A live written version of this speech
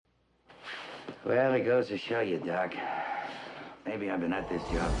Well, it goes to show you, Doc. Maybe I've been at this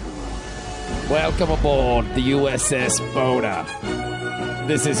job too long. Welcome aboard the USS Boda.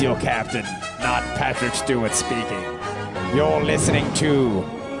 This is your captain, not Patrick Stewart speaking. You're listening to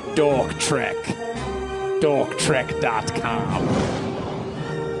Dork Trek. DorkTrek.com.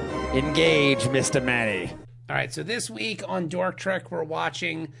 Engage, Mr. Manny. All right, so this week on Dork Trek, we're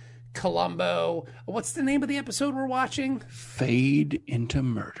watching Columbo. What's the name of the episode we're watching? Fade into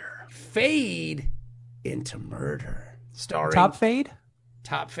Murder. Fade into Murder. Starring Top Fade?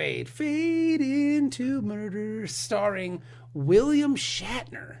 Top Fade. Fade into Murder. Starring William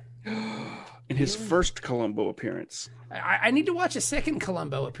Shatner. In his first Columbo appearance. I need to watch a second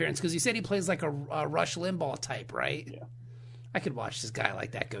Columbo appearance because you said he plays like a Rush Limbaugh type, right? Yeah. I could watch this guy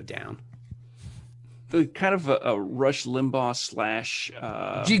like that go down. The kind of a Rush Limbaugh slash...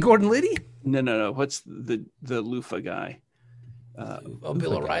 G. Gordon Liddy? No. What's the loofah guy?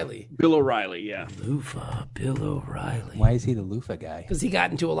 Bill O'Reilly. Bill O'Reilly, yeah. Loofah, Bill O'Reilly. Why is he the loofah guy? Because he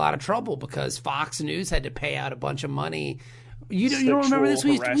got into a lot of trouble because Fox News had to pay out a bunch of money. You don't remember this?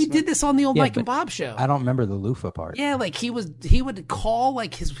 We did this on the old Mike and Bob show. I don't remember the loofah part. Yeah, like he would call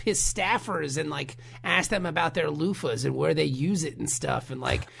like his staffers and like ask them about their loofahs and where they use it and stuff. And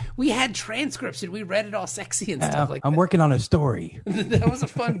like we had transcripts and we read it all sexy and stuff like that. I'm working on a story. That was a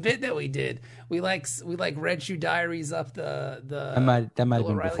fun bit that we did. We Red Shoe Diaries up the that might have Bill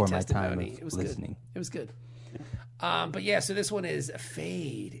been O'Reilly before my testimony. time of It was listening. Good. It was good. But yeah, so this one is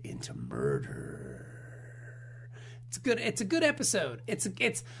Fade into Murder. It's good. It's a good episode.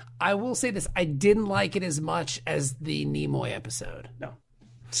 It's. I will say this. I didn't like it as much as the Nimoy episode. No.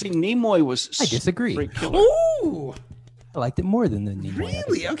 See, Nimoy was... I disagree. Ooh, I liked it more than the Nimoy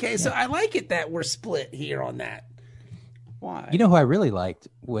really? episode. Okay, so I like it that we're split here on that. Why? You know who I really liked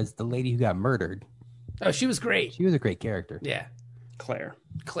was the lady who got murdered. Oh, she was great. She was a great character. Yeah, Claire.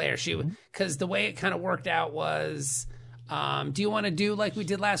 She because the way it kind of worked out was. Do you want to do like we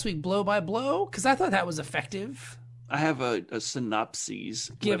did last week, blow by blow? Because I thought that was effective. I have a synopsis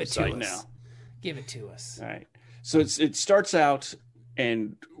Give it to website us. now. Give it to us. All right. So it starts out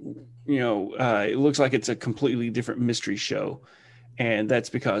and, it looks like it's a completely different mystery show. And that's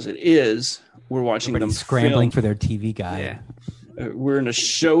because it is. We're watching them Scrambling film. for their TV guy. Yeah. We're in a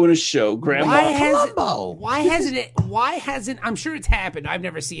show. Grandma. Why hasn't I'm sure it's happened. I've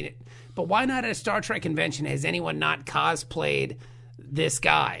never seen it. But why not at a Star Trek convention has anyone not cosplayed this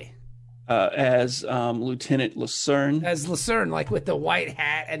guy? As Lieutenant Lucerne. As Lucerne, like with the white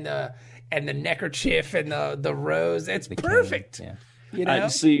hat and the neckerchief and the rose. It's perfect. Yeah. You know?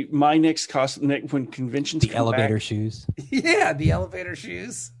 See, my next costume when conventions The elevator shoes. Yeah, the elevator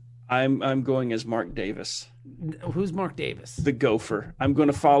shoes. I'm going as Mark Davis, Who's Mark Davis? the gopher. I'm going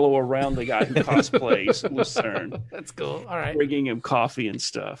to follow around the guy who cosplays Lucerne, That's cool. All right. bringing him coffee and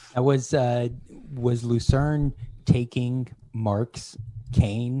stuff. Was Lucerne taking Mark's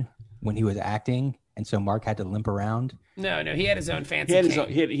cane when he was acting, and so Mark had to limp around? No, he had his own fancy He had cane. his own,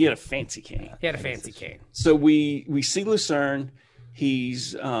 he had a fancy cane. He had a fancy cane. So we see Lucerne.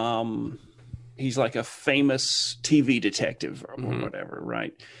 He's like a famous TV detective or whatever,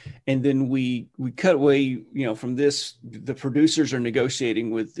 right? And then we cut away, from this. The producers are negotiating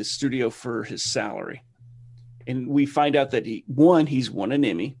with the studio for his salary, and we find out that he's won an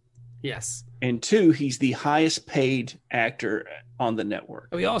Emmy, Yes. and 2, he's the highest paid actor on the network.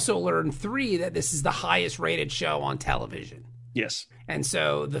 We also learned 3 that this is the highest rated show on television. Yes, And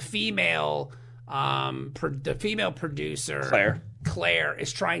so the female producer Claire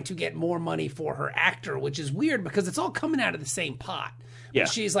is trying to get more money for her actor, which is weird because it's all coming out of the same pot. Yeah.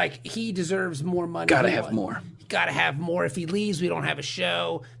 But she's like, he deserves more money. Gotta have more. Gotta have more. If he leaves, we don't have a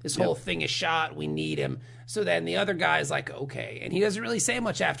show. This whole thing is shot. We need him. So then the other guy's like, okay. And he doesn't really say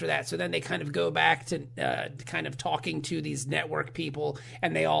much after that. So then they kind of go back to kind of talking to these network people,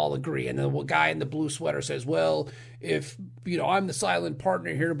 and they all agree. And the guy in the blue sweater says, well, if, I'm the silent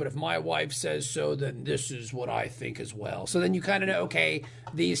partner here, but if my wife says so, then this is what I think as well. So then you kind of know, okay,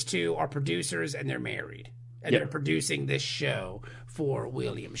 these two are producers and they're married. And they're producing this show for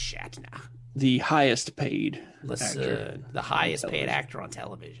William Shatner. the highest paid actor. Listen, the highest paid actor on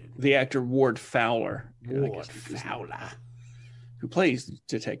television. The actor Ward Fowler. Ward Fowler. Who plays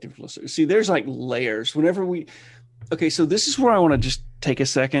Detective Lucerne. See, there's like layers. Okay, so this is where I want to just take a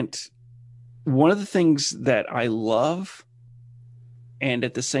second. One of the things that I love and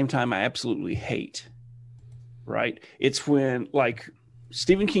at the same time I absolutely hate, right? It's when, like,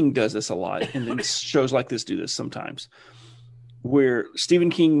 Stephen King does this a lot, and then shows like this do this sometimes, where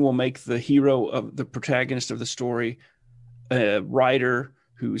Stephen King will make the hero of the protagonist of the story a writer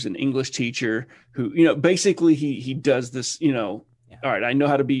who's an English teacher who, basically he does this, all right, I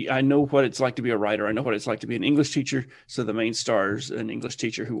know what it's like to be a writer. I know what it's like to be an English teacher. So the main star's an English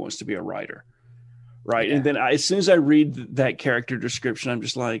teacher who wants to be a writer. Right. Yeah. And then as soon as I read that character description, I'm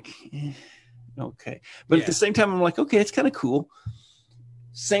just like, okay. But at the same time, I'm like, okay, it's kind of cool.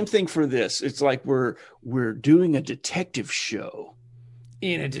 Same thing for this. It's like we're doing a detective show.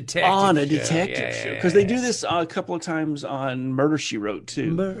 In a detective On a show. detective show. Because they do this a couple of times on Murder, She Wrote,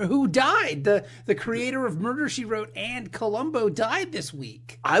 too. Who died? The creator of Murder, She Wrote and Columbo died this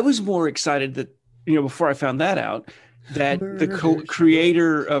week. I was more excited that, before I found that out, that the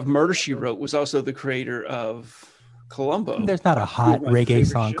creator of Murder, She Wrote was also the creator of Columbo. There's not a hot One of my reggae favorite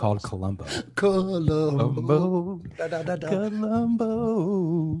song shows. called Columbo. Columbo.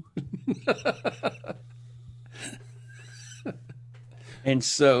 Columbo. And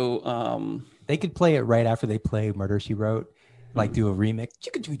so They could play it right after they play Murder, She Wrote. Like do a remix.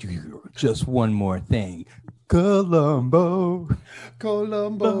 Just one more thing. Columbo.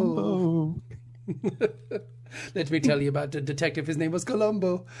 Columbo. Let me tell you about the detective. His name was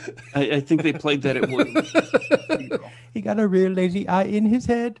Columbo. I think they played that at work. He got a real lazy eye in his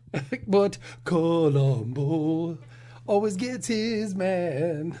head. But Columbo always gets his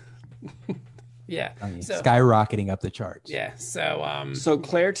man. Yeah. I mean, So skyrocketing up the charts. yeah. So So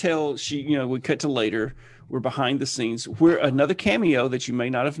Claire tells we cut to later. We're behind the scenes. We're another cameo that you may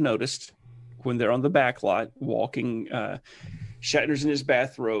not have noticed when they're on the back lot walking. Shatner's in his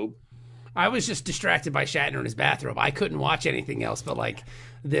bathrobe. I was just distracted by Shatner in his bathrobe. I couldn't watch anything else but like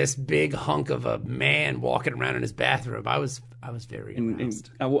this big hunk of a man walking around in his bathrobe. I was very aroused.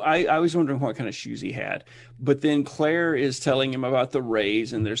 I was wondering what kind of shoes he had. But then Claire is telling him about the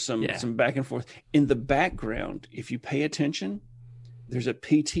rays, and there's some back and forth. In the background, if you pay attention, there's a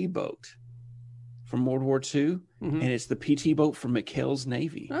PT boat from World War II, and it's the PT boat from McHale's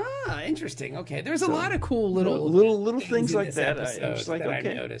Navy. Ah, interesting. Okay, there's a lot of cool little things in like this that. I'm episode just like, that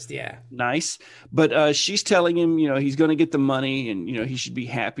okay, I noticed. Yeah. nice. But she's telling him, he's going to get the money, and he should be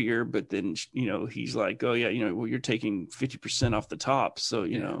happier. But then, he's like, oh yeah, well, you're taking 50% off the top, so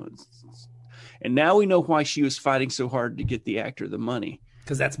and now we know why she was fighting so hard to get the actor the money.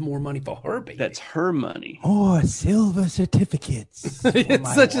 Because that's more money for her, baby. That's her money. More silver certificates.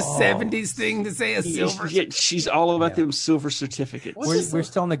 It's such a 70s thing to say, a silver. Yeah, she's all about them silver certificates. We're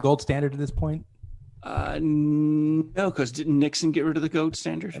still on the gold standard at this point. No, because didn't Nixon get rid of the gold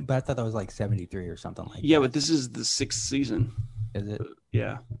standard? But I thought that was like 73 or something like Yeah, that. but this is the 6th season. Is it?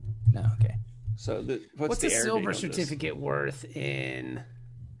 Yeah. No, okay. So What's the a air silver date on this? certificate worth in...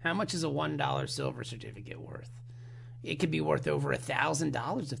 How much is a $1 silver certificate worth? It could be worth over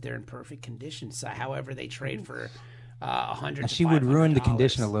 $1,000 if they're in perfect condition. So, however, they trade for $100. She would ruin the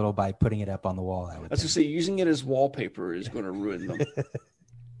condition a little by putting it up on the wall. I would That's think. to say, using it as wallpaper is going to ruin them.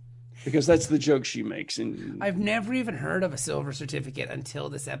 Because that's the joke she makes. And I've never even heard of a silver certificate until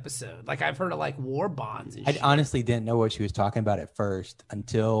this episode. Like, I've heard of like war bonds and I shit. honestly didn't know what she was talking about at first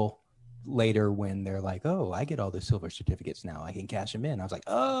until later when they're like, oh, I get all the silver certificates now. I can cash them in. I was like,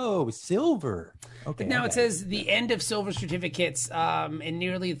 oh, silver. Okay. Now I it got says the end of silver certificates in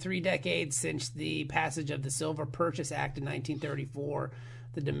nearly 3 decades since the passage of the Silver Purchase Act in 1934.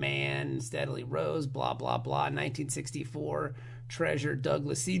 The demand steadily rose, blah, blah, blah. 1964, Treasurer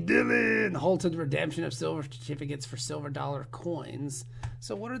Douglas C. Dillon halted the redemption of silver certificates for silver dollar coins.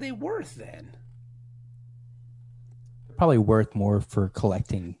 So what are they worth then? probably worth more for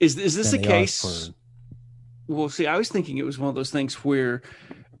collecting. Is this a than they are case? for- Well, see, I was thinking it was one of those things where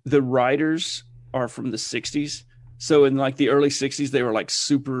the writers are from the 60s. So in like the early 60s, they were like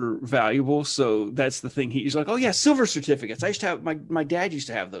super valuable. So that's the thing. He's like, oh yeah, silver certificates. I used to have my dad used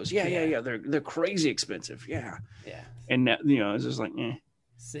to have those. Yeah. They're crazy expensive. Yeah. Yeah. And now, it's just like, eh.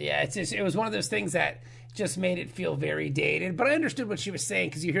 So yeah, it was one of those things that just made it feel very dated. But I understood what she was saying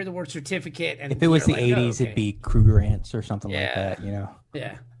because you hear the word certificate, and If it was the you're like, oh, 80s, okay. it'd be Kruger ants or something like Yeah. that, you know.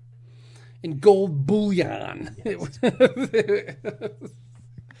 Yeah. In gold bullion.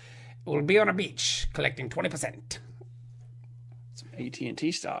 We'll be on a beach collecting 20%.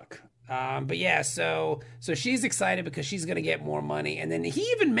 AT&T stock. But yeah, so she's excited because she's going to get more money. And then he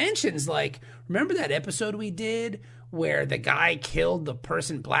even mentions, like, remember that episode we did where the guy killed the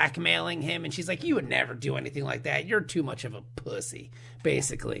person blackmailing him? And she's like, you would never do anything like that. You're too much of a pussy,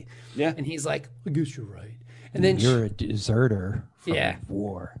 basically. Yeah. And he's like, I guess you're right. And then You're a deserter from Yeah.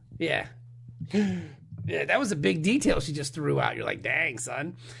 war. yeah. Yeah, that was a big detail she just threw out. You're like, dang,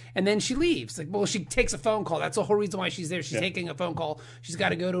 son. And then she leaves. Like, well, she takes a phone call. That's the whole reason why she's there. She's taking a phone call. She's got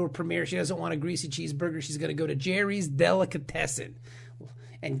to go to a premiere. She doesn't want a greasy cheeseburger. She's going to go to Jerry's Delicatessen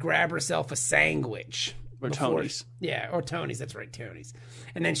and grab herself a sandwich. Or Tony's. Yeah, or Tony's. That's right, Tony's.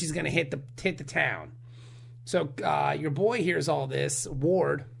 And then she's going to hit the town. So your boy hears all this,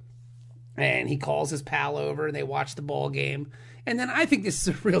 Ward, and he calls his pal over and they watch the ball game. And then I think this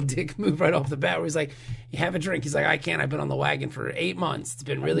is a real dick move right off the bat where he's like, you have a drink. He's like, I can't. I've been on the wagon for 8 months. It's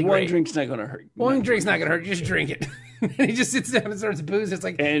been really great. One drink's not going to hurt. One drink's not going to hurt. You just drink it. And he just sits down and starts boozing. It's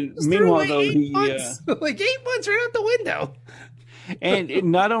like, And just threw meanwhile, away though, 8 months. Like 8 months right out the window.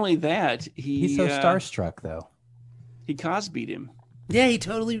 and not only that, He's so starstruck, though. he Cosby'd him. Yeah, he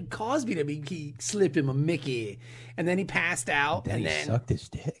totally Cosby'd him. He slipped him a Mickey. And then he passed out. Then and he then sucked his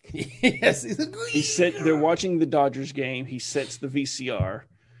dick. yes, he's like, They're watching the Dodgers game. He sets the VCR.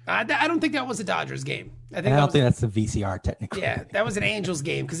 I don't think that was a Dodgers game. I And think I that don't was, think that's the VCR technically. yeah, that was an Angels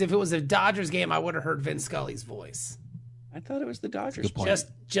game. Because if it was a Dodgers game, I would have heard Vince Scully's voice. I thought it was the Dodgers. Good point.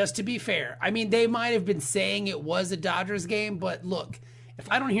 Just to be fair, I mean, they might have been saying it was a Dodgers game, but look,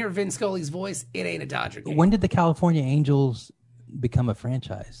 if I don't hear Vince Scully's voice, it ain't a Dodger game. When did the California Angels become a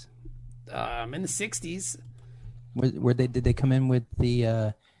franchise? In the '60s, Did they come in with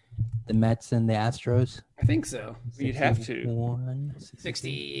the Mets and the Astros? I think so. You'd have to. 60,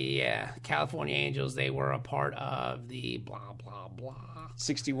 yeah. California Angels, they were a part of the blah blah blah.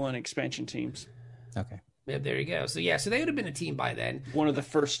 61 expansion teams. Okay. Yeah, there you go. So yeah, so they would have been a team by then. One of the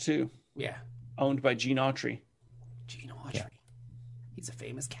first two, Yeah, owned by Gene Autry. Gene Autry. Yeah. He's a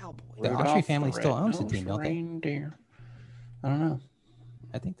famous cowboy. The Rudolph Autry family still owns the red-nosed team, don't they? reindeer. I don't know.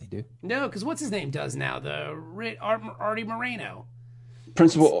 I think they do. No, because what's his name does now? Artie Moreno.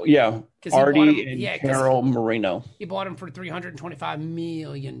 Principal, yeah. 'Cause he bought Artie him- and yeah, 'cause Carol Moreno. He bought him for $325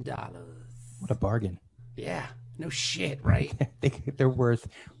 million. What a bargain. Yeah, no shit, right? They're worth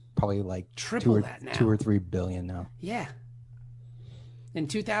probably like Triple that now. 2 or 3 billion now. Yeah. In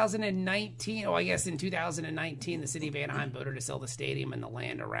 2019, I guess in 2019, the city of Anaheim voted to sell the stadium and the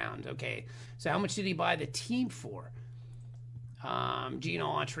land around. Okay, so how much did he buy the team for? Gene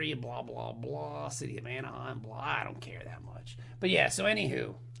Autry, blah blah blah. City of Anaheim, blah. I don't care that much. But yeah, so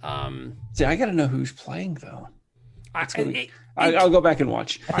anywho, See, I got to know who's playing though. it I'll go back and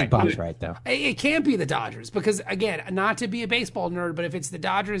watch. I think Bob's right, though. it can't be the Dodgers because again, not to be a baseball nerd, but if it's the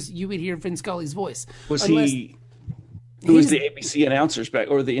Dodgers, you would hear Vin Scully's voice. Was Unless- he? Who was he's- the ABC announcers back,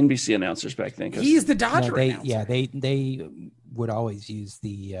 or the NBC announcers back then? 'Cause He's the No, Dodger announcer. they would always use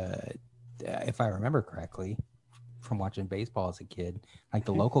the, if I remember correctly, from watching baseball as a kid, like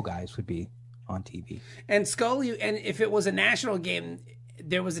the local guys would be on TV. And Scully, and if it was a national game,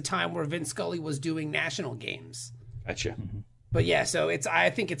 there was a time where Vince Scully was doing national games. Gotcha. But yeah, so I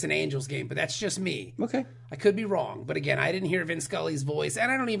think it's an Angels game, but that's just me. Okay. I could be wrong, but again, I didn't hear Vince Scully's voice,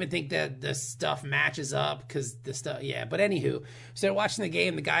 and I don't even think that the stuff matches up because the stuff. Yeah, but anywho, so they're watching the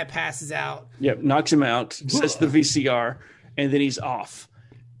game. The guy passes out. Yep. Knocks him out. Sets the VCR, and then he's off.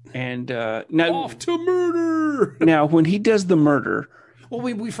 And now, Off to murder. now when he does the murder, Well,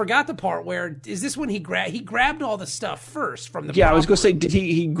 we forgot the part where is this when he grabbed all the stuff first from the. yeah, I was going to say, property.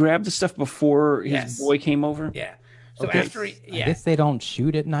 did he grab the stuff before his Yes. boy came over? Yeah. So Okay. after I yeah, guess they don't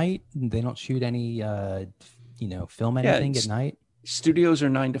shoot at night. They don't shoot any, film anything it's- at night. Studios are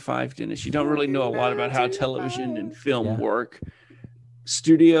 9 to 5, Dennis. You don't really know a lot about how television and film Yeah. work.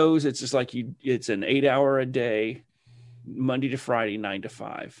 Studios, it's just like it's an 8-hour a day, Monday to Friday, 9 to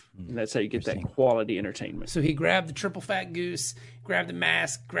 5. And that's how you get that Interesting. quality entertainment. So he grabbed the triple fat goose, grabbed the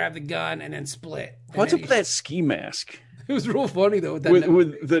mask, grabbed the gun, and then split. And What's then up with that ski mask? It was real funny though. With that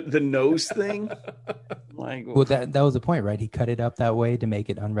With the nose thing? Like, Well, that was the point, right? He cut it up that way to make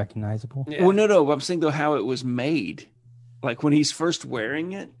it unrecognizable. Yeah. well, no. I'm saying, though, how it was made. Like, when he's first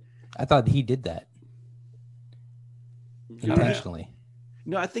wearing it. I thought he did that don't know. intentionally.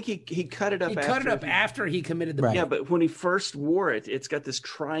 No, I think he cut it up he after. cut it up after he committed the Right. Yeah, but when he first wore it, it's got this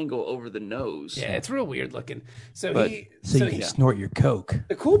triangle over the nose. Yeah, it's real weird looking. So But- So you he, can snort your coke.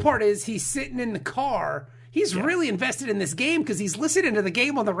 the cool part is he's sitting in the car. He's really invested in this game because he's listening to the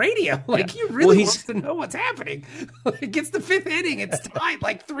game on the radio. Like he really Well, he's- wants to know what's happening. It gets the fifth inning, it's tied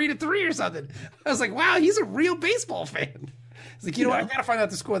like 3-3 or something. I was like, wow, he's a real baseball fan. He's like, you know what? I gotta find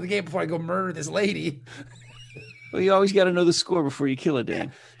out the score of the game before I go murder this lady. Well, you always got to know the score before you kill a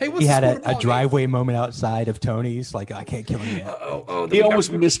damn. Hey, what's He the had score of the a ball game? driveway moment outside of Tony's. Like, I can't kill him yet. Oh, He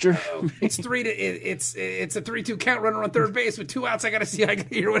almost missed her. It's it's a 3-2 count, runner on third base with 2 outs. I gotta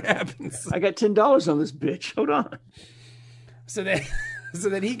hear what happens. I got $10 on this bitch. Hold on. So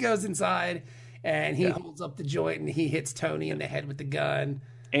then he goes inside and he holds up the joint and he hits Tony in the head with the gun.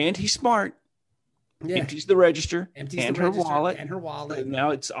 And he's smart. Yeah, Empties the register empties and the her register wallet. and her wallet.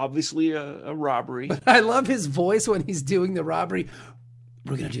 Now it's obviously a robbery. I love his voice when he's doing the robbery.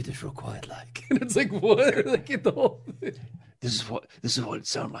 We're gonna do this real quiet, like, and it's like what? Like get the whole This is what it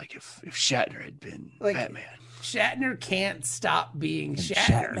sounded like if Shatner had been Like- Batman. Shatner can't stop being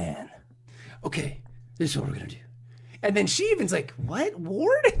Shatner. Shatman. Okay, This is what we're gonna do. And then she even's like, what,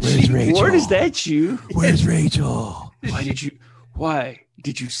 Ward? Where's Rachel? Ward, is that you? Where's Rachel? Why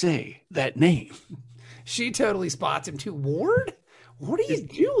did you say that name? She totally spots him too. Ward? What are you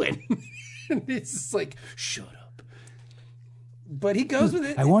doing? And it's just like, shut up. But he goes with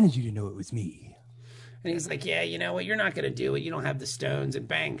it. I wanted you to know it was me. And he's like, yeah, you know what? You're not going to do it. You don't have the stones. And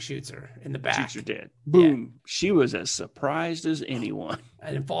bang, shoots her in the back. Shoots her dead. Boom. She was as surprised as anyone.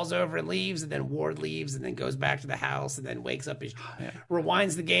 And then falls over and leaves. And then Ward leaves and then goes back to the house and then wakes up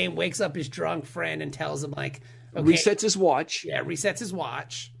rewinds the game, wakes up his drunk friend and tells him, like, okay. Resets his watch. Yeah, resets his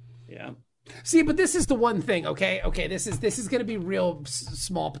watch. Yeah. See, but this is the one thing, okay? Okay, this is going to be real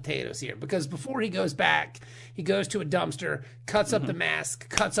small potatoes here because before he goes back, he goes to a dumpster, cuts up the mask,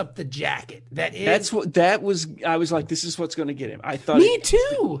 cuts up the jacket. I was like, this is what's going to get him. I thought Me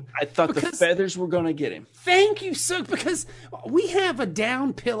too. I thought the feathers were going to get him. Thank you so because we have a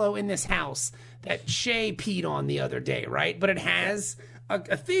down pillow in this house that Shay peed on the other day, right? But it has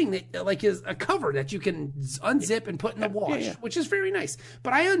a thing that like is a cover that you can unzip and put in the wash, which is very nice.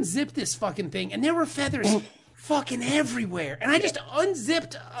 But I unzipped this fucking thing and there were feathers fucking everywhere. And I just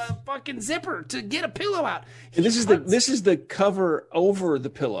unzipped a fucking zipper to get a pillow out. And this is the cover over the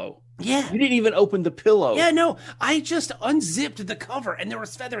pillow. Yeah. You didn't even open the pillow. Yeah, no, I just unzipped the cover and there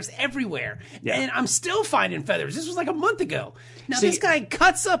was feathers everywhere. Yeah. And I'm still finding feathers. This was like a month ago. Now this guy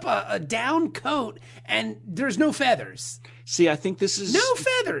cuts up a down coat and there's no feathers. See, I think this is... No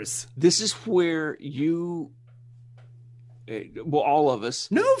feathers. This is where you... Well, all of us...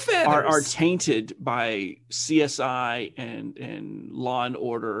 No feathers. Are tainted by CSI and Law and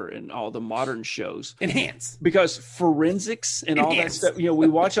Order and all the modern shows. Enhance. Because forensics and all that stuff, we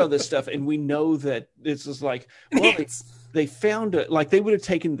watch all this stuff and we know that this is like... Well, they found they would have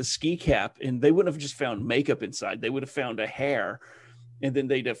taken the ski cap and they wouldn't have just found makeup inside. They would have found a hair. And then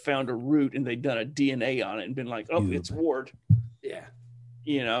they'd have found a root and they'd done a DNA on it and been like, oh, it's Ward.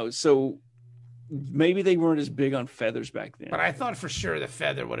 Yeah. So maybe they weren't as big on feathers back then. But I thought for sure the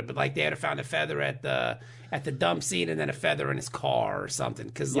feather would have been like they had found a feather at the dump scene and then a feather in his car or something.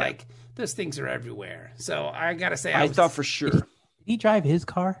 Because like those things are everywhere. So I got to say, I thought for sure. Did he drive his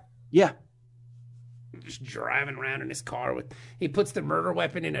car? Yeah. Just driving around in his car he puts the murder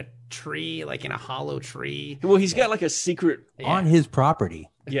weapon in a tree, like in a hollow tree. Well, he's got like a secret on his property.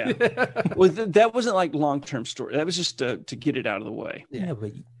 Yeah. Well, that wasn't like long-term story. That was just to get it out of the way. Yeah,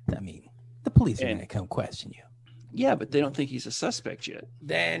 but I mean, the police are going to come question you. Yeah, but they don't think he's a suspect yet.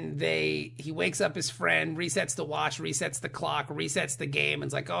 Then he wakes up his friend, resets the watch, resets the clock, resets the game, and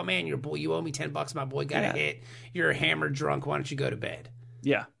it's like, oh man, you owe me $10, my boy. Got a hit. You're hammered drunk. Why don't you go to bed?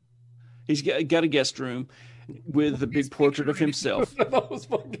 Yeah. He's got a guest room with the big portrait of himself. That was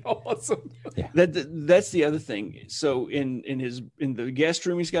fucking awesome. Yeah. That's the other thing. So in the guest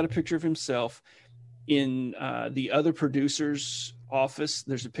room, he's got a picture of himself. In the other producer's office,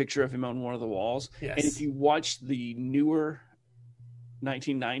 there's a picture of him on one of the walls. Yes. And if you watch the newer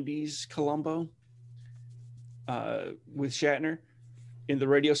 1990s Columbo with Shatner, in the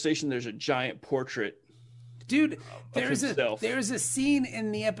radio station, there's a giant portrait. Dude, there's a scene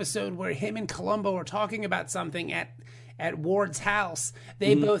in the episode where him and Columbo are talking about something at Ward's house.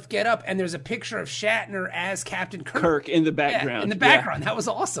 They both get up and there's a picture of Shatner as Captain Kirk in the background. Yeah, in the background. That was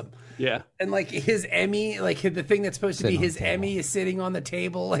awesome. Yeah. And like his Emmy, like the thing that's supposed to be his Emmy is sitting on the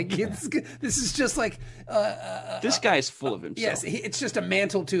table. Like this is just like this guy is full of himself. Yes, it's just a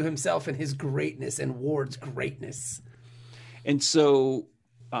mantle to himself and his greatness and Ward's greatness. And so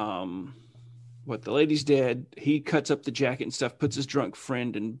the lady's dead. He cuts up the jacket and stuff, puts his drunk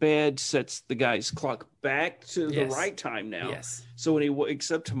friend in bed, sets the guy's clock back to the right time now. Yes. So when he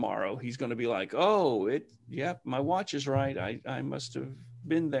wakes up tomorrow, he's going to be like, oh, my watch is right. I must have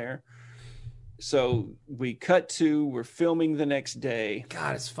been there. So we we're filming the next day.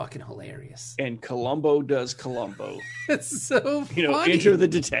 God, it's fucking hilarious. And Columbo does Columbo. It's so funny. Enter the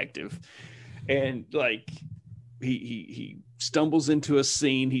detective. And like he stumbles into a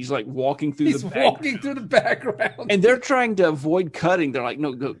scene. He's like walking through the background. And they're trying to avoid cutting. They're like,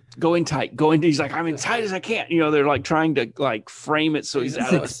 no, go in tight. Go in. He's like, I'm in tight as I can. They're like trying to like frame it so he's out.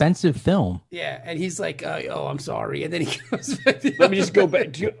 It's an expensive film. Yeah. And he's like, oh, I'm sorry. And then he goes back. Let me just go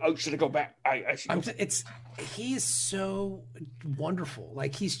back. Should I go back? He is so wonderful.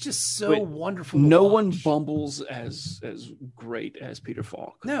 Like he's just so wonderful. No one bumbles as great as Peter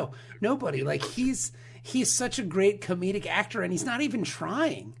Falk. No, nobody. Like he's such a great comedic actor, and he's not even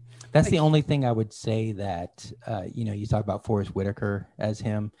trying. That's the only thing I would say that, you talk about Forrest Whitaker as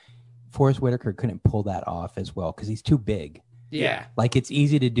him. Forrest Whitaker couldn't pull that off as well because he's too big. Yeah. Like it's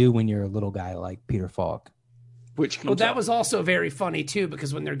easy to do when you're a little guy like Peter Falk. That was also very funny too,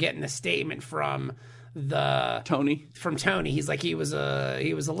 because when they're getting the statement from Tony. from Tony. He's like, he was a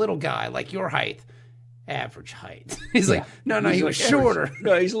little guy like your height, average height. He's like, no, he was like shorter. average.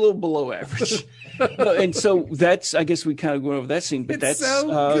 No, he's a little below average. No, and so that's, I guess we kind of went over that scene, but It's that's so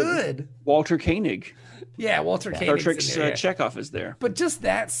good. Walter Koenig. Yeah, Walter Star Koenig's Trek's in there, yeah. Chekhov is there. But just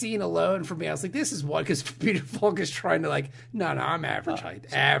that scene alone for me, I was like, this is what, because Peter Falk is trying to like, no, I'm average height.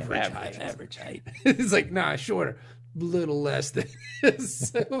 Average height. He's like, nah, shorter. Little less than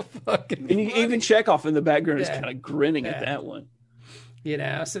so fucking And funny. even Chekhov in the background is Yeah. kind of grinning at Yeah. that one. You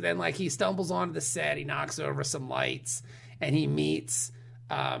know, so then like he stumbles onto the set, he knocks over some lights, and he meets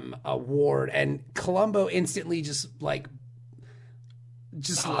a Ward, and Columbo instantly just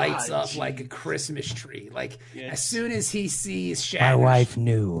lights up like a Christmas tree. Like as soon as he sees Shatner, My wife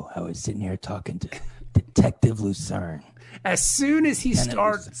knew I was sitting here talking to Detective Lucerne. as soon as he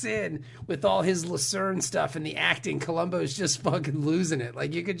starts in with all his Lucerne stuff and the acting, Columbo's just fucking losing it.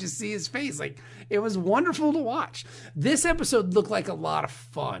 Like you could just see his face. Like it was wonderful to watch. This episode looked like a lot of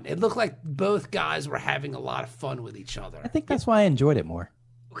fun. It looked like both guys were having a lot of fun with each other. I think that's why I enjoyed it more.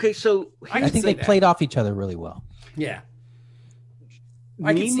 Okay, so I think they played off each other really well. Yeah.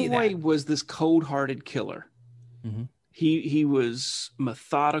 I can see Nimoy that. was this cold-hearted killer. Mhm. He was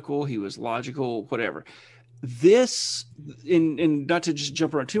methodical. He was logical. Whatever. This, and not to just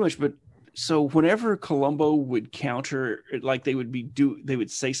jump around too much, but so whenever Columbo would counter, like they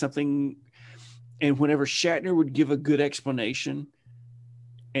would say something, and whenever Shatner would give a good explanation,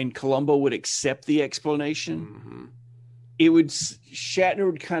 and Columbo would accept the explanation, Shatner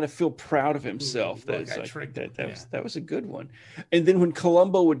would kind of feel proud of himself. Look, I tricked him. That was a good one. And then when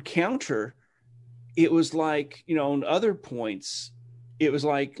Columbo would counter, it was like, on other points, it was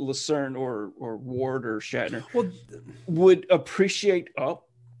like Lucerne or Ward or Shatner would appreciate,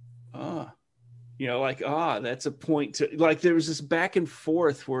 that's a point to, like, there was this back and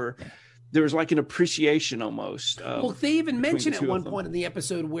forth where there was like an appreciation almost. Well, they even mention the at two one of them. point in the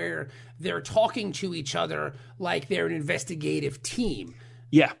episode where they're talking to each other like they're an investigative team.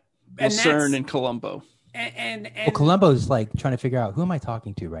 Yeah. And Lucerne that's- and Columbo. And Well, Columbo's like trying to figure out, who am I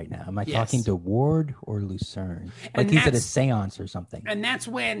talking to right now? Am I Yes. talking to Ward or Lucerne? Like And he's at a that's- seance or something. And that's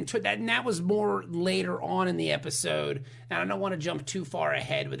when and that was more later on in the episode. And I don't want to jump too far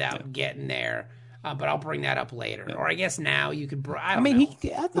ahead without getting there, but I'll bring that up later. Or I guess now you could. I thought it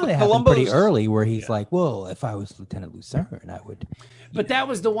happened Columbo's- pretty early where he's like, well, if I was Lieutenant Lucerne, I would. But that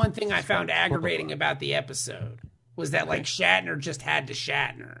was the one thing I found aggravating about the episode was that like Shatner just had to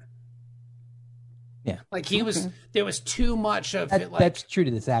Shatner. Yeah. Like he was, there was too much of it. Like That's true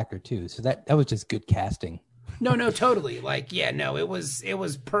to this actor too. So that was just good casting. no, totally. Like it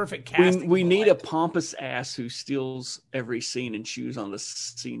was perfect casting. We but, need like, a pompous ass who steals every scene and chews on the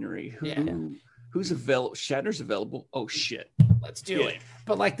scenery. Who's available? Shatner's available. Oh shit! let's do it.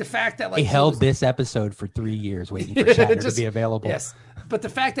 But like the fact that like They held was- this episode for 3 years waiting for Shatner Just- to be available. Yes, but the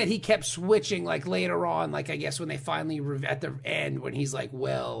fact that he kept switching, like later on, like I guess when they finally at the end when he's like,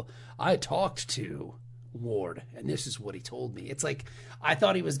 "Well, I talked to Ward, and this is what he told me." It's like I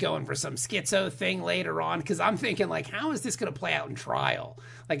thought he was going for some schizo thing later on because I'm thinking like, how is this going to play out in trial?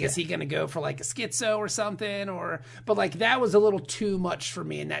 Like, is he going to go for like a schizo or something? But like that was a little too much for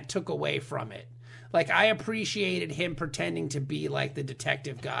me, and that took away from it. Like, I appreciated him pretending to be like the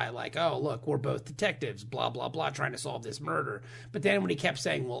detective guy, like, oh, look, we're both detectives, blah, blah, blah, trying to solve this murder. But then when he kept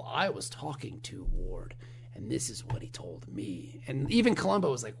saying, well, I was talking to Ward, and this is what he told me. And even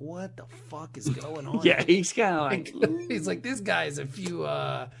Columbo was like, what the fuck is going on? Yeah, he's kind of like, He's like, this guy's a few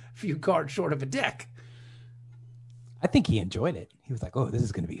cards short of a deck. I think he enjoyed it. He was like, "Oh, this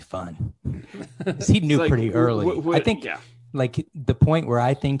is going to be fun." 'Cause he knew like, pretty early. what- I think, yeah. like the point where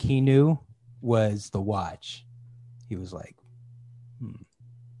I think he knew was the watch. He was like,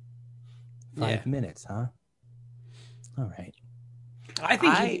 5 minutes, huh? All right. I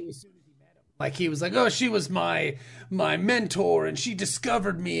think he knew as soon as he met him. Like he was like, "Oh, she was my mentor, and she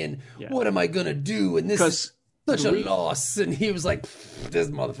discovered me, and what am I gonna do?" And this is such a loss. And he was like, "This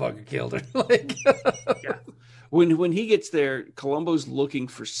motherfucker killed her." Like, when he gets there, Columbo's looking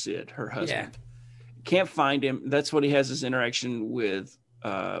for Sid, her husband. Can't find him. That's what he has his interaction with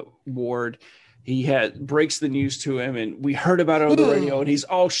Ward. He breaks the news to him, and we heard about it on the radio, and he's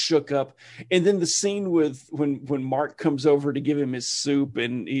all shook up. And then the scene with when Mark comes over to give him his soup,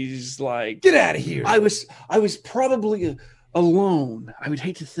 and he's like, "Get out of here!" I was probably alone. I would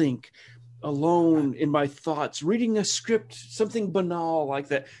hate to think alone in my thoughts, reading a script, something banal like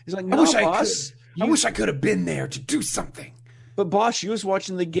that. He's like, "No, boss. I wish I could have been there to do something." But boss, you was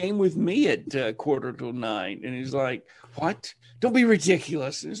watching the game with me at 8:45, and he's like, "What? Don't be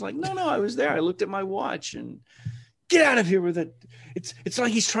ridiculous." And he's like, "No, I was there. I looked at my watch." And get out of here with it. It's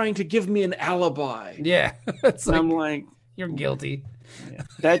like he's trying to give me an alibi. Yeah, it's And like, I'm like, you're guilty.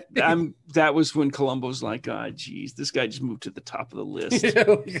 that was when Columbo's like, geez, this guy just moved to the top of the list.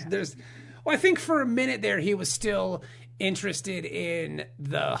 I think for a minute there he was still interested in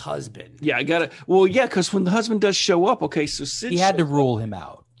the husband. Yeah, because when the husband does show up, okay, so Sid He had to rule him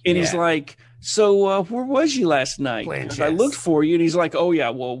out. and he's like, so where was you last night? Playing 'Cause I chess. looked for you, and he's like, oh yeah,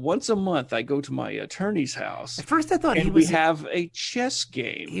 well, once a month I go to my attorney's house, At first I thought and he we was have a chess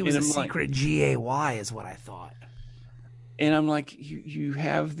game. he was and a I'm like- secret GAY is what I thought. and I'm like, you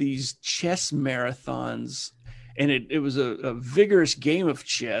have these chess marathons, and it was a vigorous game of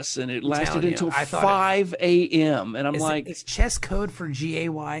chess, and it lasted telling you, until I thought 5 a.m. And I'm like, Is chess code for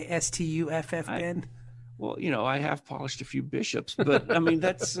GAYSTUFF, Ben? well, I have polished a few bishops, but I mean,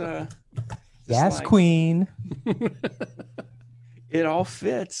 that's Yes, like- Queen. it all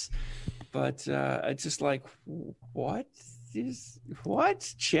fits. But it's just like, what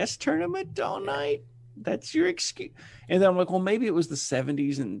chess tournament all night? That's your excuse. And then I'm like, well, maybe it was the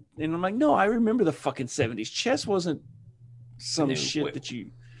 70s. And I'm like, no, I remember the fucking 70s. Chess wasn't some No, shit wait. that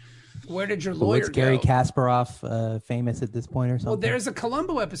you. Where did your But lawyer what's Gary go? Kasparov famous at this point or something? Well, there's a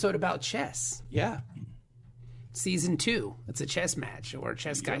Columbo episode about chess. Yeah. Season 2. It's a chess match where a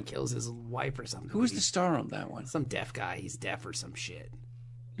chess guy kills his wife or something. Who was the star on that one? Some deaf guy. He's deaf or some shit.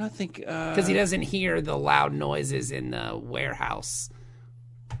 I think. Because he doesn't hear the loud noises in the warehouse.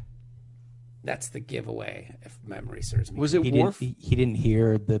 That's the giveaway, if memory serves me. Was it he Worf? didn't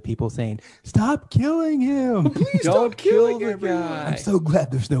hear the people saying, "Stop killing him! Please Don't kill the everyone." guy. I'm so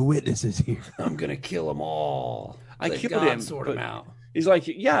glad there's no witnesses here." I'm going to kill them all. I Let killed God him, sort but- him out. He's like,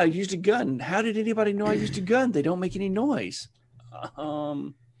 yeah, I used a gun. How did anybody know I used a gun? They don't make any noise.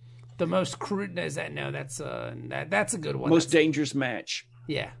 The most crude is that no, that's a good one. Most That's- dangerous match.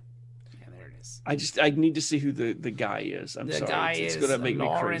 yeah, there it is. I need to see who the guy is. I'm The sorry. guy it's is gonna make me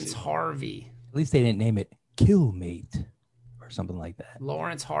Lawrence crazy. Harvey. At least they didn't name it Killmate or something like that.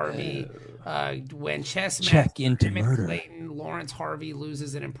 Lawrence Harvey. When chess Check match into him and murder. Clayton, Lawrence Harvey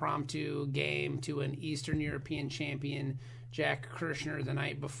loses an impromptu game to an Eastern European champion, Jack Kirshner, the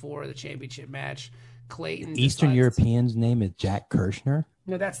night before the championship match. Clayton. Eastern decides- European's name is Jack Kirshner.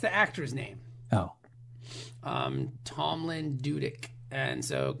 No, that's the actor's name. Oh, Tomlin Dudek. And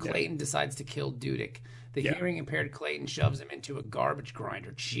so Clayton decides to kill Dudek. The hearing impaired Clayton shoves him into a garbage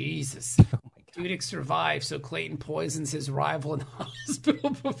grinder. Jesus. Dudek survives, so Clayton poisons his rival in the hospital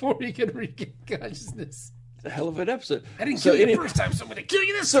before he can regain consciousness. It's a hell of an episode. I didn't So kill you any- the first time, so I'm going to kill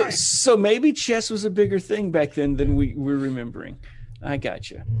you this So, time. so maybe chess was a bigger thing back then than we're remembering. I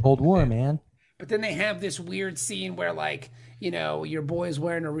got you. Cold War, man. But then they have this weird scene where, like, your boy's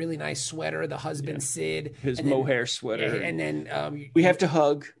wearing a really nice sweater, the husband Sid. His and then- mohair sweater. Yeah, and then We have to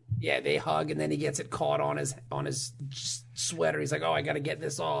hug. yeah, they hug, and then he gets it caught on his sweater. He's like, "Oh, I got to get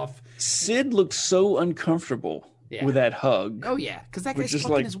this off." Sid looked so uncomfortable Yeah. with that hug. Oh yeah, because that Which guy's is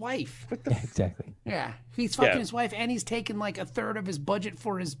fucking like- his wife. Yeah, exactly. Yeah, he's fucking Yeah. his wife, and he's taken like a third of his budget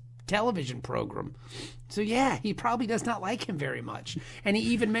for his television program. So yeah, he probably does not like him very much. And he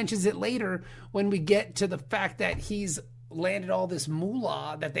even mentions it later when we get to the fact that he's landed all this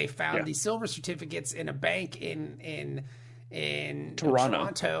moolah that they found Yeah. these silver certificates in a bank in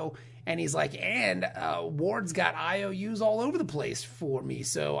Toronto. and he's like, and Ward's got IOUs all over the place for me.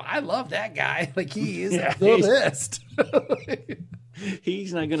 So I love that guy. Like he is Yeah, the he's- best.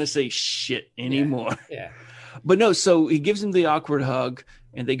 He's not gonna say shit anymore. Yeah. But no, so he gives him the awkward hug,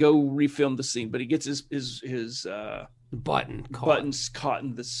 and they go refilm the scene. But he gets his Button caught. buttons caught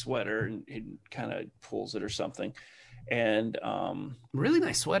in the sweater, and he kind of pulls it or something. And Really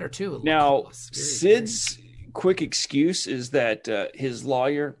nice sweater too. It now looks very, Sid's quick excuse is that his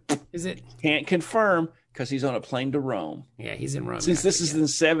lawyer is it? can't confirm because he's on a plane to Rome. Yeah, he's in Rome. Since this is Yeah. in the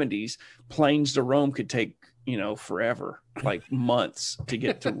 70s, planes to Rome could take forever, like months to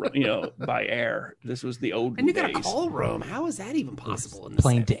get to by air. This was the olden and you got days. to call Rome. How is that even possible in the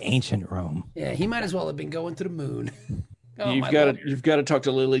Plane to 70s? ancient Rome. Yeah, he might as well have been going to the moon. Oh, You've my got lawyer. to talk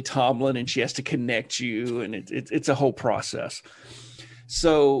to Lily Tomlin, and she has to connect you, and it's a whole process.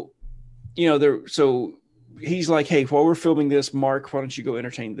 So, so he's like, hey, while we're filming this, Mark, why don't you go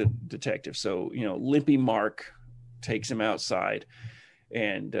entertain the detective? So, Limpy Mark takes him outside,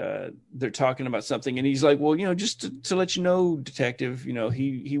 and they're talking about something, and he's like, well, just to let you know, detective,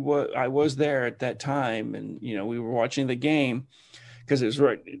 I was there at that time, and we were watching the game because it was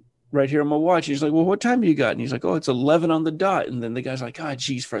right here on my watch. He's like, well, what time you got? And he's like, oh, it's 11 on the dot. And then the guy's like, oh,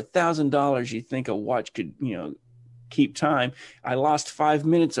 geez, for $1,000, you think a watch could, keep time? I lost 5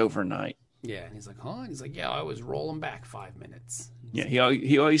 minutes overnight. Yeah, and he's like, huh? And he's like, yeah, I was rolling back 5 minutes. Yeah,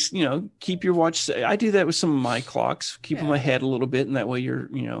 he always, keep your watch. I do that with some of my clocks. Keep them ahead a little bit, and that way you're,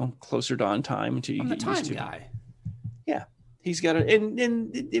 closer to on time until you I'm the get used time to it. guy. Yeah, he's got it,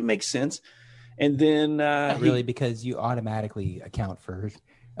 and it makes sense. And then Not really, because you automatically account for.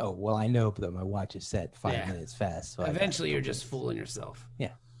 Oh well, I know that my watch is set 5 minutes fast. So Eventually, you're just fooling yourself.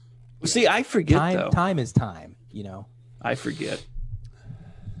 Yeah. See, I forget though. Time is time. I forget.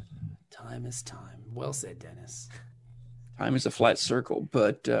 Time is time. Well said, Dennis. Time is a flat circle,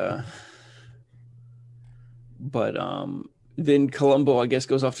 but then Columbo, I guess,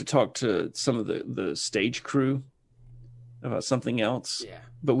 goes off to talk to some of the stage crew about something else. Yeah.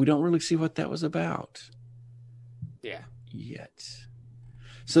 But we don't really see what that was about. Yeah. Yet.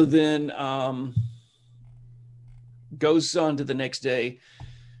 So then goes on to the next day.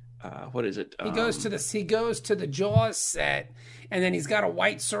 What is it? He goes to the Jaws set, and then he's got a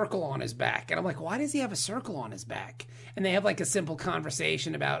white circle on his back. And I'm like, why does he have a circle on his back? And they have like a simple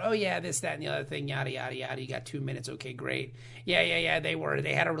conversation about, oh yeah, this, that, and the other thing, yada, yada, yada. You got 2 minutes. Okay, great. Yeah.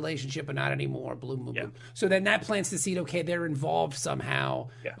 They had a relationship, but not anymore. Boom, boom, boom. So then that plants the seed. Okay, they're involved somehow.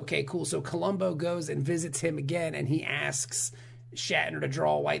 Yeah. Okay, cool. So Columbo goes and visits him again, and he asks Shatner to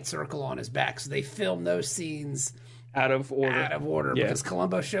draw a white circle on his back. So they film those scenes out of order because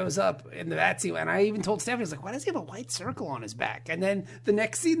Columbo shows up in that scene, and I even told Stephanie, I was like, why does he have a white circle on his back? And then the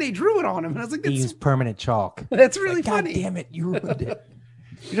next scene they drew it on him, and I was like, he used permanent chalk. That's really funny. God damn it, you ruined it.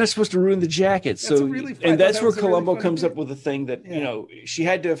 You're not supposed to ruin the jacket. So, really funny. And that's where That was a Columbo really comes funny up with the thing that, she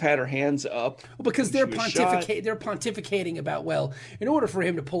had to have had her hands up. Well, because they're when she was shot. they're pontificating about, well, in order for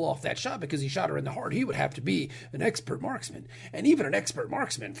him to pull off that shot, because he shot her in the heart, he would have to be an expert marksman. And even an expert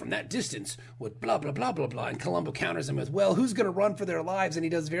marksman from that distance would blah, blah, blah, blah, blah. And Columbo counters him with, well, who's going to run for their lives? And he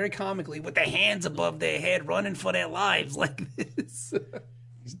does very comically with the hands above their head, running for their lives like this.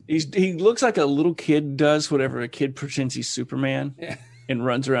 He looks like a little kid does whatever a kid pretends he's Superman. Yeah. And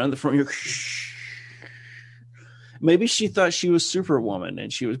runs around the front. Maybe she thought she was Superwoman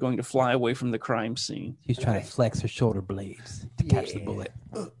and she was going to fly away from the crime scene. She's trying to flex her shoulder blades to catch the bullet.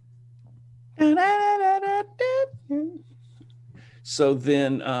 So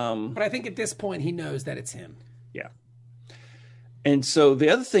then... but I think at this point he knows that it's him. Yeah. And so the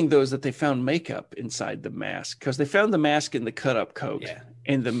other thing, though, is that they found makeup inside the mask, because they found the mask in the cut-up coat. Yeah.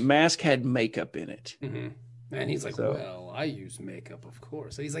 And the mask had makeup in it. Mm-hmm. And he's like, well, I use makeup, of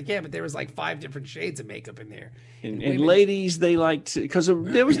course. So he's like, yeah, but there was like 5 different shades of makeup in there. And ladies, they like to, because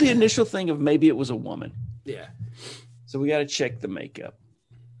there was the initial thing of maybe it was a woman. Yeah. So we got to check the makeup.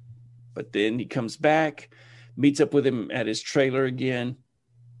 But then he comes back, meets up with him at his trailer again.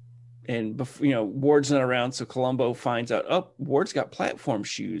 And, Ward's not around. So Columbo finds out, Ward's got platform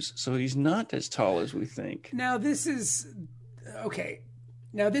shoes. So he's not as tall as we think. Now, this is, okay.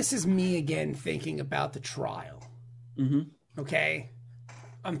 Now, this is me again thinking about the trial. Mm-hmm. Okay?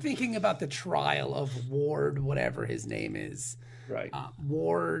 I'm thinking about the trial of Ward, whatever his name is. Right.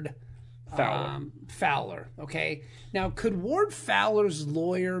 Ward Fowler. Fowler. Okay? Now, could Ward Fowler's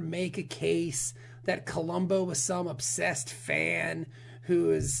lawyer make a case that Columbo was some obsessed fan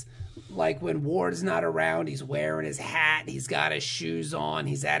who is, like, when Ward's not around, he's wearing his hat, he's got his shoes on,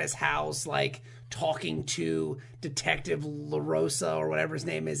 he's at his house, like, talking to Detective LaRosa or whatever his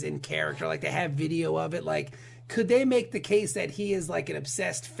name is in character, like they have video of it. Like, could they make the case that he is like an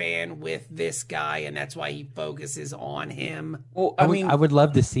obsessed fan with this guy and that's why he focuses on him? Well, I would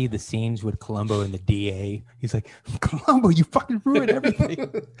love to see the scenes with Columbo and the DA. He's like, Columbo, you fucking ruined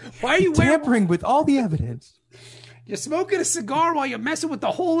everything. Why are you tampering with all the evidence? You're smoking a cigar while you're messing with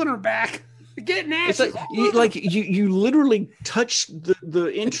the hole in her back. Get nasty. It's like you literally touch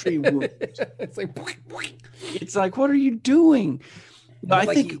the entry wound. It's like, it's like, what are you doing? I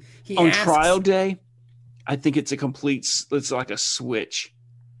like think he on asks, trial day, I think it's it's like a switch.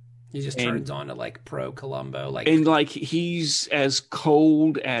 He just turns on to like pro Columbo, and like he's as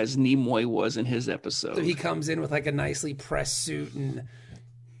cold as Nimoy was in his episode. So he comes in with like a nicely pressed suit and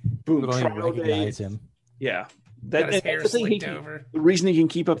boom, don't even recognize him. Yeah. Got his hair slicked over. The reason he can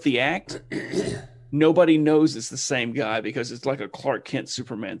keep up the act, nobody knows it's the same guy because it's like a Clark Kent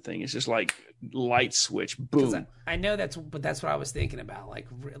Superman thing. It's just like light switch, boom. I know that's what I was thinking about. Like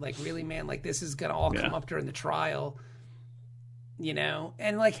really, man, like this is gonna all come up during the trial,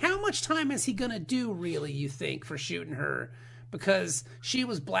 and like how much time is he gonna do really? You think for shooting her? Because she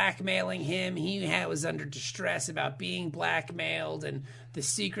was blackmailing him. He was under distress about being blackmailed and the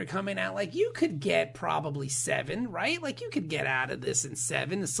secret coming out. Like, you could get probably 7, right? Like, you could get out of this in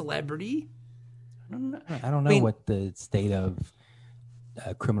 7, the celebrity. I don't know what the state of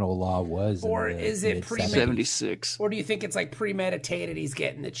criminal law was. Or is it 76? Or do you think it's like premeditated? He's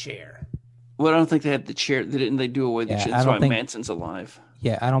getting the chair. Well, I don't think they had the chair. Didn't they do away with the chair? That's why Manson's alive.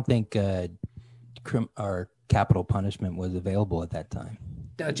 Yeah, I don't think or capital punishment was available at that time.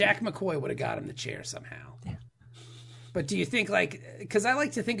 No, Jack McCoy would have got him the chair somehow. Yeah. But do you think, like, because I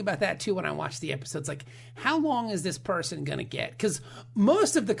like to think about that too when I watch the episodes, like, how long is this person going to get? Because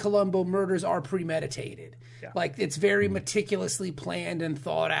most of the Columbo murders are premeditated. Yeah. Like, it's very meticulously planned and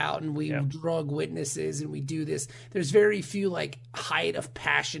thought out, and we drug witnesses and we do this. There's very few, like, height of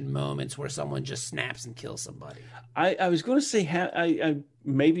passion moments where someone just snaps and kills somebody. I was going to say, I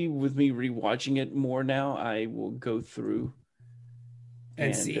maybe with me rewatching it more now, I will go through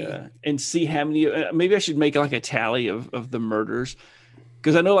and see how many. Maybe I should make like a tally of the murders,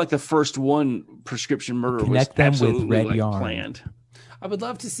 because I know like the first one, prescription murder, was absolutely with Red Yarn. Planned. I would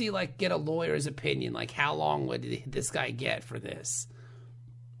love to see, like, get a lawyer's opinion. Like, how long would this guy get for this?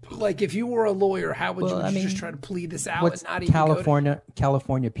 Like, if you were a lawyer, how would you just try to plead this out? What's and not even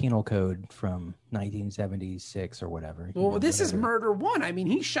California Penal Code from 1976 or whatever? Well, this is murder one. I mean,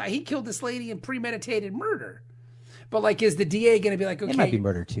 he killed this lady in premeditated murder. But, like, is the DA going to be like, okay, it might be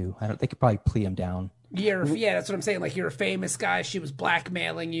murder too? They could probably plea him down. Yeah, that's what I'm saying. Like, you're a famous guy. She was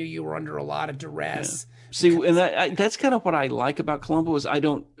blackmailing you. You were under a lot of duress. Yeah. See, and that's kind of what I like about Columbo is you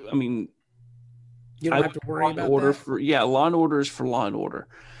don't have to worry about that. Law and Order is for Law and Order.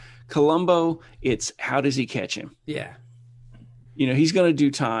 Columbo, it's how does he catch him? Yeah. He's going to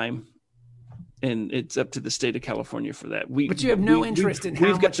do time, and it's up to the state of California for that. But you have no interest in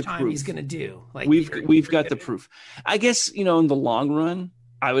how much time he's going to do. Like, we've got the proof. I guess, in the long run,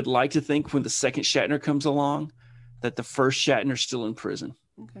 I would like to think when the second Shatner comes along that the first Shatner's still in prison.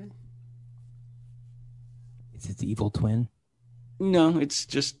 Okay. Is it the evil twin? No, it's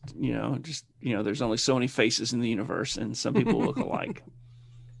just, there's only so many faces in the universe, and some people look alike.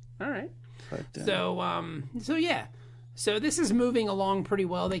 All right. But, So this is moving along pretty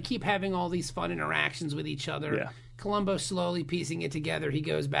well. They keep having all these fun interactions with each other. Yeah. Columbo slowly piecing it together. He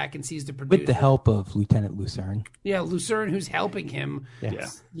goes back and sees the producer. With the help of Lieutenant Lucerne. Yeah, Lucerne, who's helping him,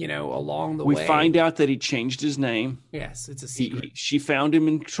 along the way. We find out that he changed his name. Yes, it's a secret. She found him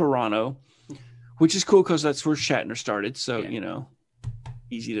in Toronto, which is cool because that's where Shatner started. So,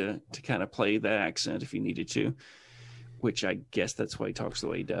 easy to kind of play that accent if he needed to. Which I guess that's why he talks the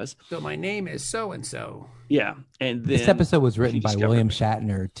way he does. So my name is so-and-so. Yeah. And then this episode was written by William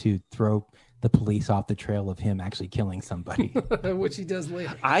Shatner to throw the police off the trail of him actually killing somebody. Which he does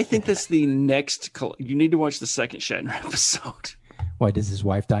later. I think that's the next... You need to watch the second Shatner episode. Why, does his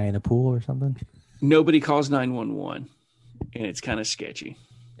wife die in a pool or something? Nobody calls 911. And it's kind of sketchy.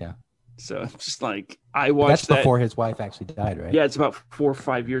 Yeah. So it's just like, I watched That's before his wife actually died, right? Yeah, it's about 4 or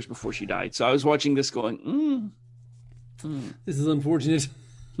 5 years before she died. So I was watching this going, This is unfortunate.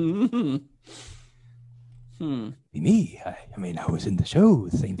 Me, I was in the show.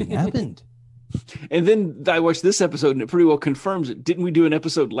 The same thing happened. And then I watched this episode, and it pretty well confirms it. Didn't we do an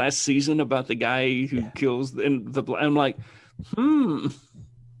episode last season about the guy who kills? And I'm like,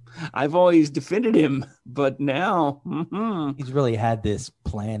 I've always defended him, but now he's really had this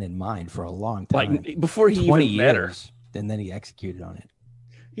plan in mind for a long time. Like before he even met her, and then he executed on it.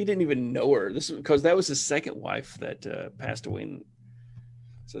 He didn't even know her. This because that was his second wife that passed away.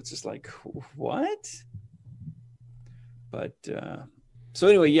 So it's just like, what? But so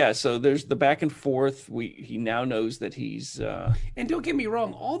anyway, so there's the back and forth. He now knows that he's and don't get me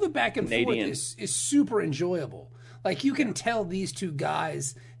wrong, all the back and Canadian. Forth is super enjoyable. Like, you can tell these two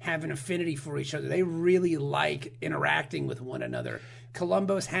guys have an affinity for each other. They really like interacting with one another.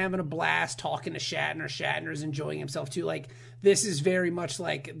 Columbo's having a blast talking to Shatner. Shatner's enjoying himself too. Like, this is very much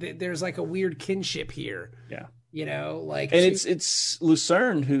like there's like a weird kinship here. Yeah. And it's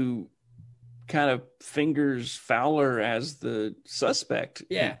Lucerne who kind of fingers Fowler as the suspect.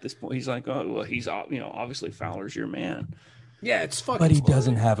 Yeah. At this point, he's like, oh, well, he's, obviously Fowler's your man. Yeah, it's fucking. But he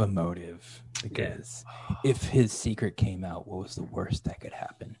doesn't have a motive, because if his secret came out, what was the worst that could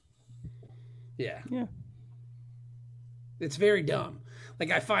happen? Yeah. Yeah. It's very dumb.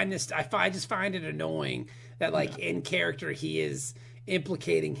 Like, I just find it annoying that, like, in character, he is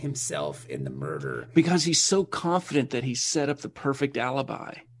implicating himself in the murder. Because he's so confident that he set up the perfect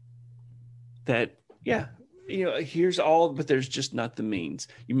alibi. That, here's all, but there's just not the means.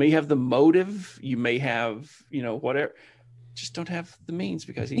 You may have the motive, you may have, whatever. Just don't have the means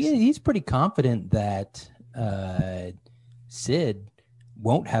because he's pretty confident that Sid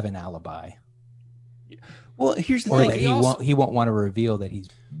won't have an alibi. Well, here's the thing. That he won't want to reveal that he's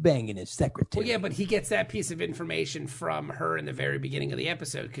banging his secretary. Well, yeah, but he gets that piece of information from her in the very beginning of the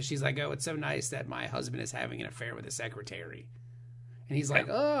episode, because she's like, oh, it's so nice that my husband is having an affair with a secretary. And he's like,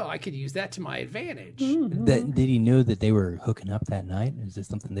 oh, I could use that to my advantage. Did he know that they were hooking up that night? Is this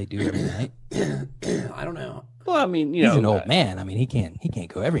something they do every night? I don't know. Well, I mean, He's an old man. I mean, he can't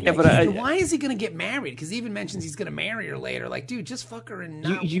go every night. but And why is he going to get married? Because he even mentions he's going to marry her later. Like, dude, just fuck her and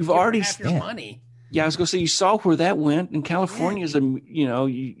not You've give her already- half your yeah. money. Yeah, I was gonna say you saw where that went. In California, is it's You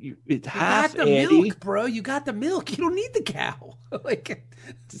half got the Eddie. milk, bro. You got the milk. You don't need the cow. Like,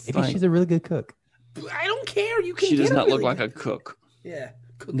 Maybe she's a really good cook. I don't care. You can. She does get not a look really like a good- cook. Yeah.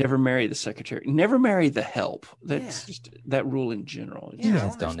 Cook. Never marry the secretary. Never marry the help. That's Yeah. just that rule in general. Yeah, You I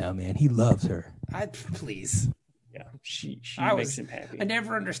guys don't understand. know, man. He loves her. Please. Yeah, she I makes was- him happy. I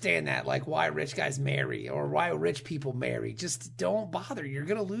never understand that, like why rich guys marry or why rich people marry. Just don't bother. You're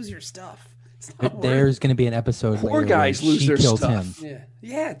gonna lose your stuff. It's not worth. There's going to be an episode Poor later guys where lose she their kills stuff. him.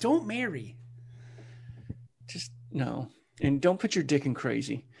 Yeah. Don't marry. Just no, and don't put your dick in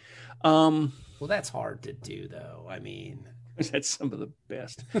crazy. Well, that's hard to do, though. I mean, That's some of the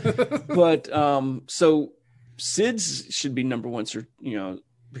best. But so Sid's should be number one,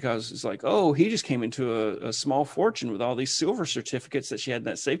 because it's like, oh, he just came into a small fortune with all these silver certificates that she had in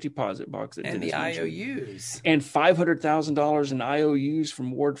that safety deposit box. That and the Dennis mentioned. IOUs. And $500,000 in IOUs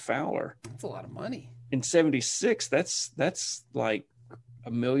from Ward Fowler That's a lot of money. in '76. That's like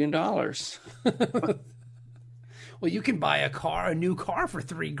 $1 million. Well, you can buy a new car for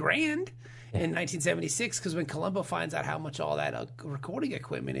 $3,000 in 1976 because when Columbo finds out how much all that recording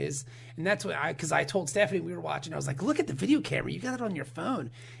equipment is, and that's what because I told Stephanie we were watching, I was like, look at the video camera, you got it on your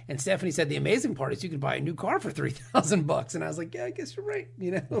phone, and Stephanie said the amazing part is you can buy a new car for $3,000, and I was like, yeah, I guess you're right,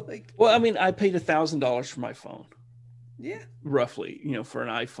 like Well, I mean, I paid $1,000 for my phone, yeah, roughly, for an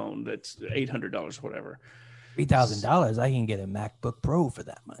iPhone that's $800, whatever. $3,000. I can get a MacBook Pro for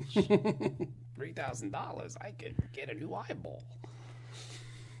that much. $3,000, I could get a new eyeball.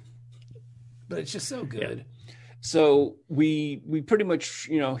 But it's just so good. So we pretty much,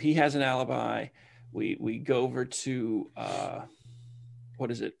 he has an alibi. We go over to what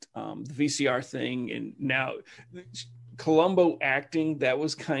is it? The VCR thing, and now Columbo acting, that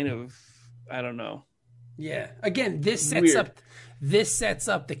was kind of, I don't know. Yeah. Again, this sets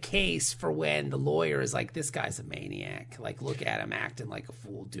up the case for when the lawyer is like, this guy's a maniac. Like, look at him acting like a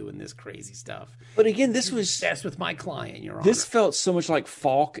fool doing this crazy stuff. But again, this was That's with my client, Your Honor. this felt so much like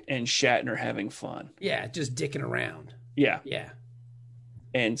Falk and Shatner having fun. Yeah, just dicking around. Yeah. Yeah.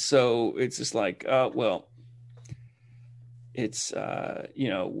 And so it's just like, well, it's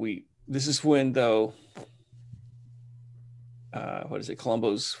this is when though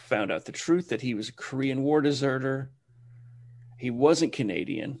Columbo's found out the truth that he was a Korean War deserter. He wasn't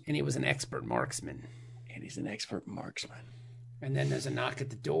Canadian, And he was an expert marksman. and he's an expert marksman. And then there's a knock at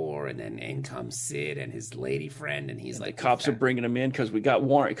the door, and then in comes Sid and his lady friend, and he's like, The cops are bringing him in because we got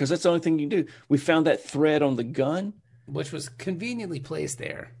warrant, because that's the only thing you can do. We found that thread on the gun, which was conveniently placed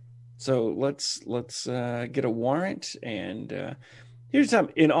there. so let's get a warrant. And here's the time: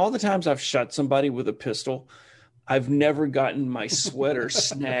 in all the times I've shot somebody with a pistol, I've never gotten my sweater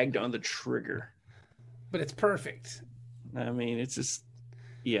snagged on the trigger. But it's perfect. I mean, it's just,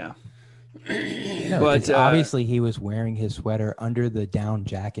 yeah. No, But, it's obviously he was wearing his sweater under the down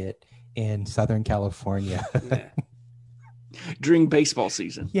jacket in Southern California. Yeah. During baseball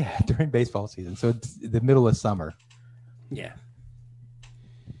season. Yeah, during baseball season. So it's the middle of summer. Yeah.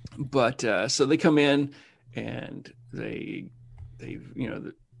 But so they come in and they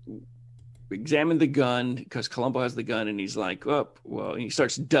examine the gun because Columbo has the gun, and he's like, oh, well, and he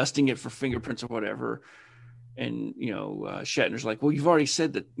starts dusting it for fingerprints or whatever. And, Shatner's like, well, you've already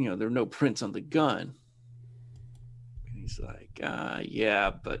said that, there are no prints on the gun. And he's like,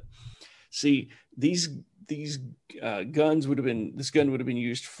 yeah, but see, these guns this gun would have been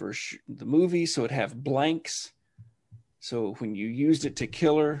used for the movie. So it'd have blanks. So when you used it to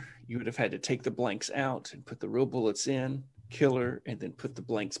kill her, you would have had to take the blanks out and put the real bullets in, kill her, and then put the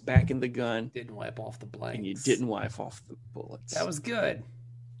blanks back in the gun. Didn't wipe off the blanks. And you didn't wipe off the bullets. That was good.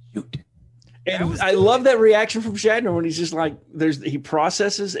 Shoot. And I love that reaction from Shatner when he's just like, he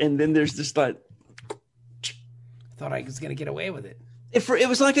processes, and then there's this like, Thought I was going to get away with it. it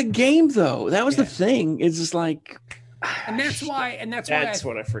was like a game though. That was the thing. It's just like, And that's why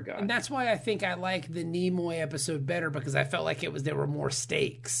what I forgot. And that's why I think I like the Nimoy episode better, because I felt like there were more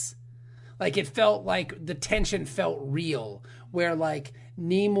stakes. Like it felt like the tension felt real, where like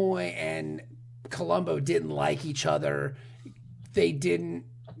Nimoy and Columbo didn't like each other.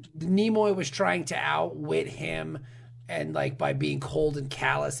 Nimoy was trying to outwit him, and like by being cold and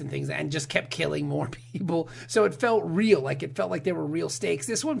callous and things, and just kept killing more people. So it felt real. Like it felt like there were real stakes.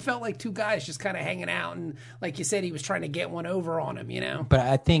 This one felt like two guys just kind of hanging out, and like you said, he was trying to get one over on him, you know? But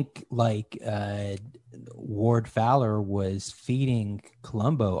I think like Ward Fowler was feeding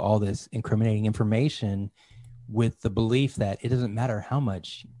Columbo all this incriminating information with the belief that it doesn't matter how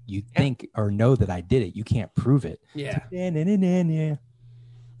much you think or know that I did it, you can't prove it. Yeah. And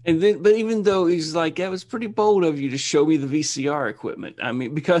then, but even though he's like, that was pretty bold of you to show me the VCR equipment. I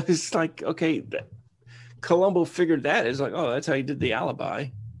mean, because it's like, okay, Columbo figured that. It's like, oh, that's how he did the alibi.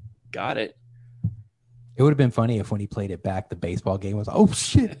 Got it. It would have been funny if when he played it back, the baseball game was, oh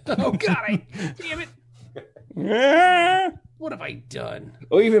shit. Oh God, damn it. Yeah. What have I done?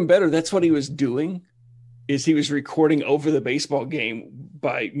 Oh, even better. That's what he was doing. Is he was recording over the baseball game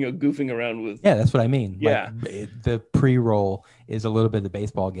by, goofing around with. Yeah, that's what I mean. Yeah. Like, the pre-roll is a little bit of the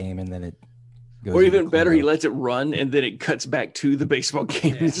baseball game, and then it goes. Or even into better, he Columbo. lets it run and then it cuts back to the baseball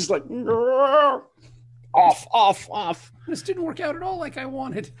game. It's just like, off. This didn't work out at all like I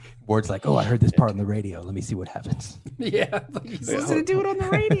wanted. Ward's like, oh, I heard this part on the radio. Let me see what happens. Yeah, like he's listening to it on the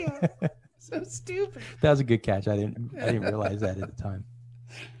radio. So stupid. That was a good catch. I didn't realize that at the time.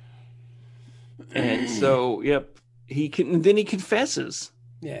 And so, yep, he confesses.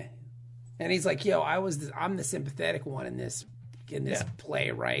 Yeah, and he's like, "Yo, I'm the sympathetic one in this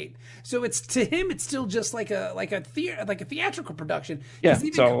play, right?" So it's to him, it's still just like a theatrical production. Yeah, 'Cause even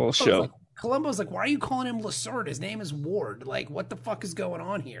it's all a show. Columbo's like, "Why are you calling him Lassard? His name is Ward. Like, what the fuck is going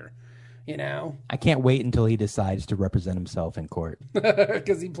on here?" You know, I can't wait until he decides to represent himself in court.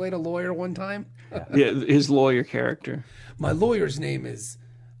 because he played a lawyer one time. Yeah, his lawyer character. My lawyer's name is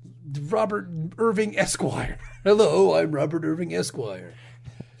Robert Irving Esquire. Hello, I'm Robert Irving Esquire.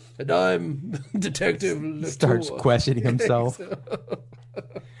 And I'm Detective Latour. Starts questioning himself.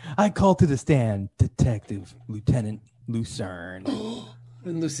 I call to the stand Detective Lieutenant Lucerne.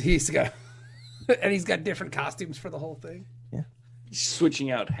 And he's got different costumes for the whole thing.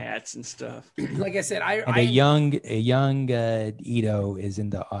 Switching out hats and stuff. Like I said, And a young Ito is in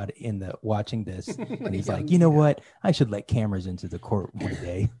the watching this, and he's like, you know what? I should let cameras into the court one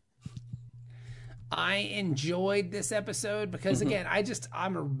day. I enjoyed this episode because again,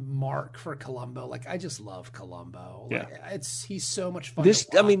 I'm a mark for Columbo. Like I just love Columbo. Like, he's so much fun.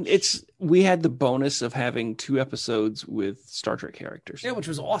 We had the bonus of having 2 episodes with Star Trek characters. Yeah, which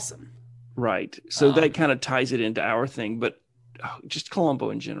was awesome. Right. So that kind of ties it into our thing, but just Columbo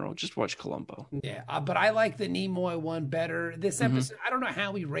in general. Just watch Columbo. Yeah, but I like the Nimoy one better. This episode, I don't know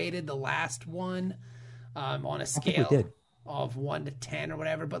how we rated the last one on a scale of 1 to 10 or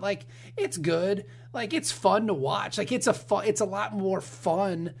whatever, but like it's good. Like it's fun to watch. Like it's a lot more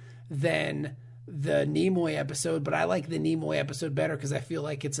fun than the Nimoy episode, but I like the Nimoy episode better because I feel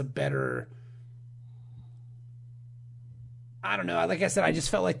like it's a better. I don't know. Like I said, I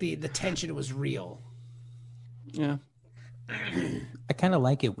just felt like the tension was real. Yeah. I kind of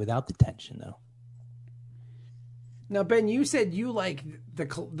like it without the tension, though. Now, Ben, you said you like the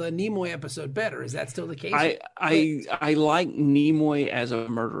Nimoy episode better. Is that still the case? I like Nimoy as a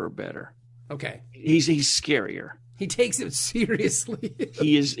murderer better. Okay. He's scarier. He takes it seriously.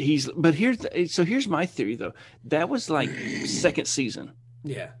 But here's my theory though. That was like 2nd season.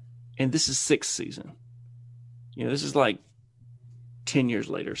 Yeah. And this is 6th season. This is like 10 years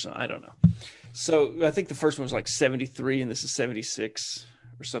later, so I don't know. So I think the first one was like 73 and this is 76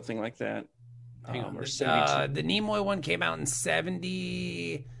 or something like that. Or 72. The Nimoy one came out in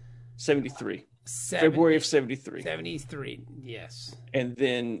 73. February of 73. 73, yes. And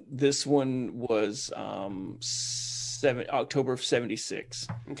then this one was October of 76.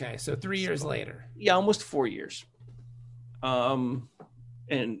 Okay, so 3 years later. Yeah, almost 4 years. And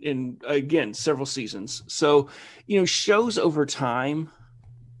again, several seasons. So, shows over time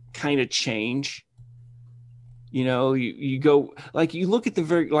kind of change. You go, like, you look at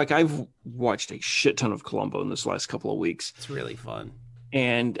I've watched a shit ton of Columbo in this last couple of weeks. It's really fun.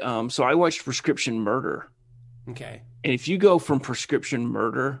 And so I watched Prescription Murder. Okay. And if you go from Prescription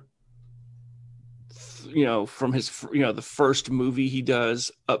Murder, from his, the first movie he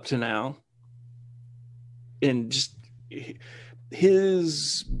does up to now, and just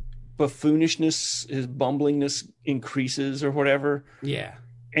his buffoonishness, his bumblingness increases or whatever. Yeah.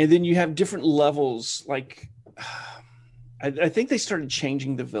 And then you have different levels. Like, I think they started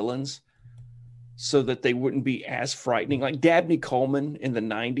changing the villains so that they wouldn't be as frightening. Like Dabney Coleman in the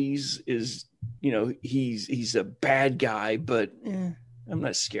 90s is, he's a bad guy, but I'm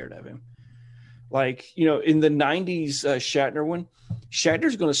not scared of him. Like, in the 90s Shatner one,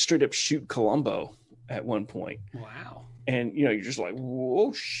 Shatner's going to straight up shoot Columbo at one point. Wow. And, you're just like,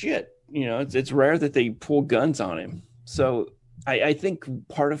 whoa, shit. It's rare that they pull guns on him. So I think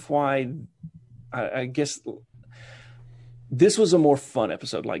part of why I guess this was a more fun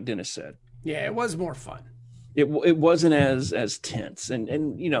episode, like Dennis said. Yeah, it was more fun. It wasn't as tense,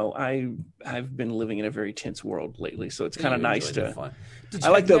 and you know I've been living in a very tense world lately, so it's kind of nice enjoyed the to. fun. I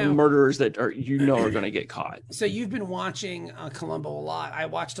like the murderers that are going to get caught. So you've been watching Columbo a lot. I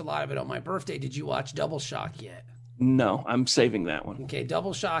watched a lot of it on my birthday. Did you watch Double Shock yet? No, I'm saving that one. Okay,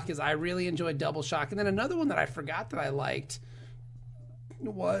 Double Shock I really enjoyed Double Shock. And then another one that I forgot that I liked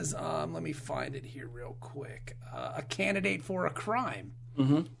was, let me find it here real quick. A Candidate for a Crime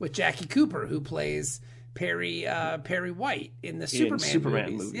with Jackie Cooper, who plays Perry White in the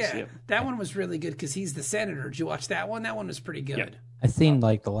Superman movies. Yeah, yep. That one was really good because he's the senator. Did you watch that one? That one was pretty good. Yep. I've seen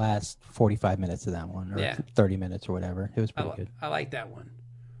like the last 45 minutes of that one, or 30 minutes or whatever. It was pretty good. I like that one.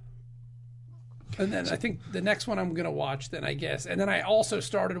 And then I think the next one I'm going to watch then, I guess. And then I also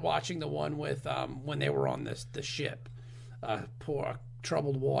started watching the one with when they were on the ship, Poor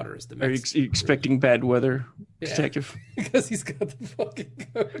Troubled Waters. Are you expecting bad weather, detective? Because he's got the fucking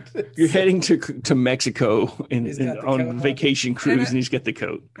coat. You're heading to Mexico on vacation cruise, and he's got the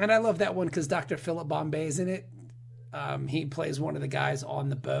coat. And I love that one because Dr. Philip Bombay's in it. He plays one of the guys on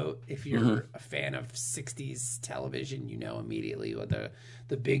the boat. If you're a fan of 60s television, you know immediately what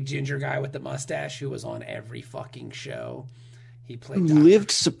the big ginger guy with the mustache who was on every fucking show. He played lived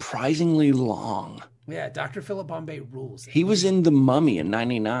surprisingly long. Yeah, Dr. Philip Bombay rules. He was in The Mummy in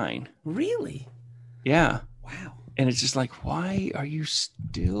 '99. Really? Yeah. Wow. And it's just like, why are you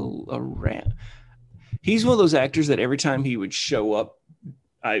still around? He's one of those actors that every time he would show up,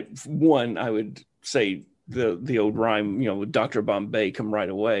 I would say the old rhyme, you know, with Dr. Bombay, come right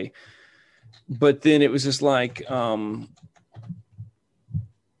away. But then it was just like, you know,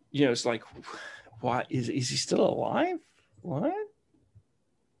 it's like, why is he still alive? What?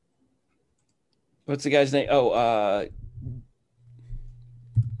 What's the guy's name? Oh,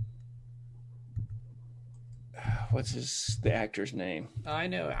 what's the actor's name? I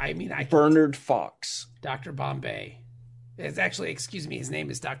know. I mean, Bernard Fox. Dr. Bombay. It's actually, excuse me, his name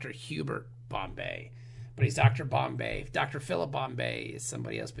is Dr. Hubert Bombay, but he's Dr. Bombay. Dr. Philip Bombay is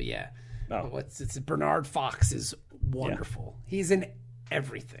somebody else, but yeah. Oh. It's Bernard Fox is wonderful. Yeah. He's in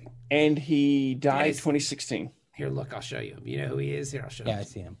everything. And he died 2016. Here, look, I'll show you. You know who he is? Here, I'll show you. Yeah, I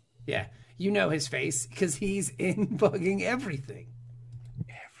see him. Yeah. You know his face because he's in bugging everything.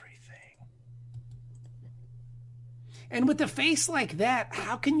 And with a face like that,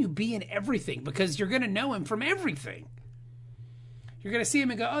 how can you be in everything? Because you're going to know him from everything. You're going to see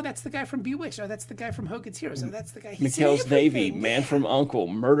him and go, oh, that's the guy from Bewitched. Oh, that's the guy from Hogan's Heroes. Oh, that's the guy. He's McHale's Navy, Man from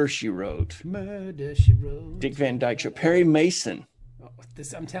U.N.C.L.E., Murder, She Wrote. Murder, She Wrote. Dick Van Dyke Show. Perry Mason. Oh,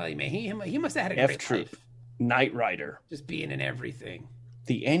 I'm telling you, man, he must have had a great F-Troop. life. Knight Rider. Just being in everything.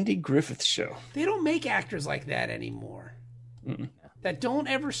 The Andy Griffith Show. They don't make actors like that anymore. That don't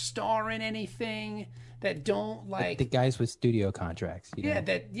ever star in anything. That don't like the guys with studio contracts. You know?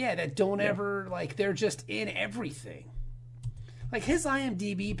 That don't ever like. They're just in everything. Like his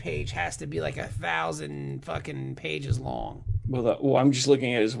IMDb page has to be like 1,000 fucking pages long. Well, I'm just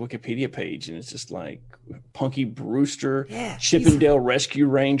looking at his Wikipedia page, and it's just like Punky Brewster, yeah, Chippendale Rescue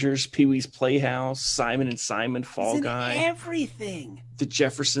Rangers, Pee Wee's Playhouse, Simon and Simon, Fall Guy, everything. The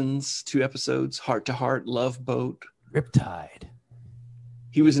Jeffersons, 2 episodes, Heart to Heart, Love Boat, Riptide.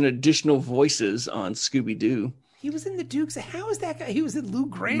 He was in additional voices on Scooby Doo. He was in the Dukes. How is that guy? He was in Lou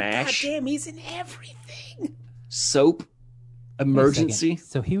Grant. MASH. God damn, he's in everything. Soap, Emergency.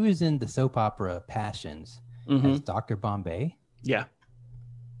 So he was in the soap opera Passions as Dr. Bombay. Yeah.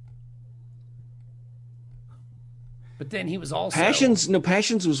 But then he was also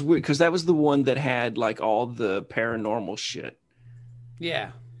Passions was weird because that was the one that had like all the paranormal shit.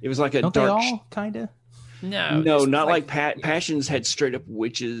 Yeah. It was like a Don't dark. They all kind of. No, not like Passions had straight up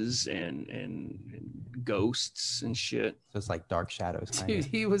witches and ghosts and shit. So it's like Dark Shadows. Dude,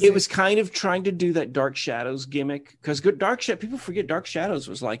 it was kind of trying to do that Dark Shadows gimmick because people forget Dark Shadows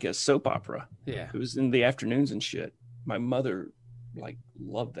was like a soap opera. Yeah, it was in the afternoons and shit. My mother like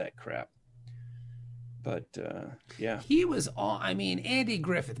loved that crap. But yeah, he was on. I mean, Andy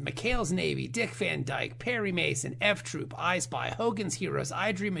Griffith, McHale's Navy, Dick Van Dyke, Perry Mason, F Troop, I Spy, Hogan's Heroes,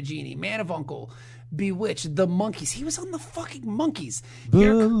 I Dream of Jeannie, Man of U.N.C.L.E., Bewitched, The Monkees. He was on the fucking Monkees.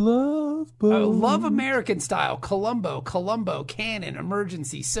 Love American Style, Columbo, Cannon,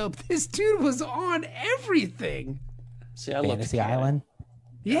 Emergency, Soap. This dude was on everything. See, I Fantasy Island.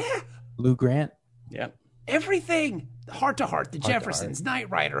 Yeah. Lou Grant. Yeah. Everything. Heart to Heart, The Jeffersons, Knight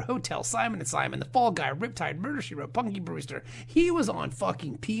Rider, Hotel, Simon and Simon, The Fall Guy, Riptide, Murder, She Wrote, Punky Brewster. He was on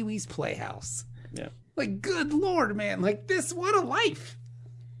fucking Pee Wee's Playhouse. Yeah. Like, good Lord, man. Like, what a life.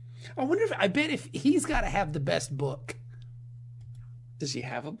 I wonder if I bet if he's got to have the best book. Does he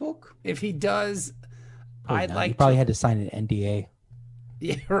have a book? If he does, Probably I'd not. like He probably to. had to sign an NDA.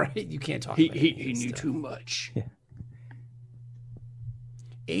 Yeah, right. You can't talk. He about he, any of he this knew stuff. too much.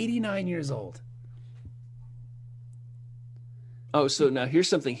 89 years old. Oh, so now here's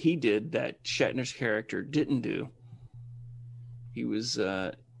something he did that Shatner's character didn't do. He was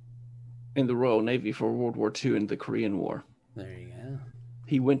in the Royal Navy for World War II and the Korean War. There you go.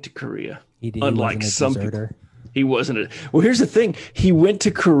 He went to Korea. He did. Unlike He wasn't a some people. deserter. He wasn't a. Well, here's the thing. He went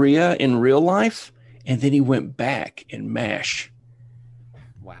to Korea in real life, and then he went back in MASH.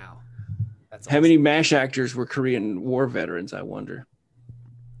 Wow. That's How awesome. many MASH actors were Korean War veterans, I wonder?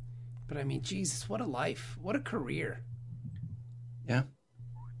 But I mean, Jesus, what a life. What a career. Yeah.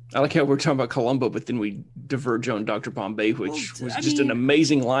 I like how we're talking about Columbo, but then we diverge on Dr. Bombay, which Well, was I just mean, an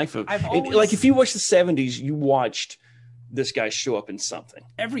amazing life of. I've it- always- like if you watch the 70s, you watched this guy show up in something.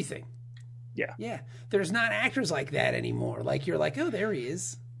 Everything. Yeah. Yeah. There's not actors like that anymore. Like you're like, oh, there he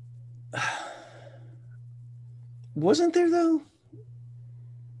is. Wasn't there though?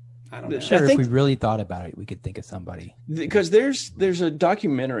 I don't know. Sure, think- if we really thought about it, we could think of somebody. Because there's a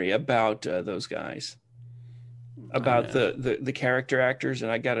documentary about those guys, about the character actors,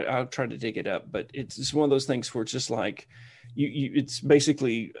 and I'll try to dig it up, but it's one of those things where it's just like you it's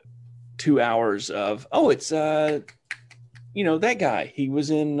basically 2 hours of it's that guy, he was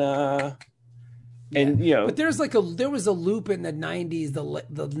in and But there was a loop in the 90s, the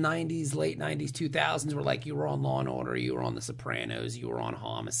 90s, late 90s, 2000s where like you were on Law and Order, you were on The Sopranos, you were on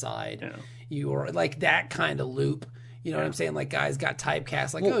Homicide, you were like that kind of loop. You know what I'm saying? Like guys got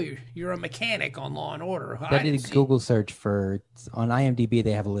typecast like, you're a mechanic on Law and Order. I did a Google search on IMDb.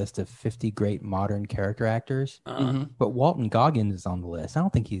 They have a list of 50 great modern character actors, but Walton Goggins is on the list. I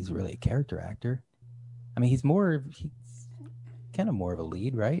don't think he's really a character actor. I mean, he's kind of more of a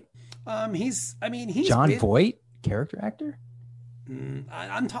lead, right? He's John been- Voight, character actor.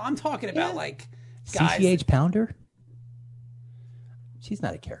 I'm talking about like guys. CCH Pounder. She's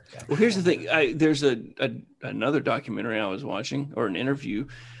not a character actor. Well, here's the thing. There's another documentary I was watching, or an interview,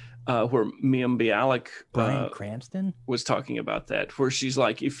 where Mia Bialik Bryan Cranston was talking about that, where she's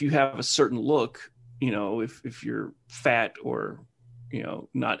like, if you have a certain look, if you're fat or,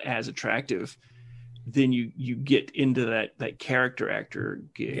 not as attractive, then you get into that character actor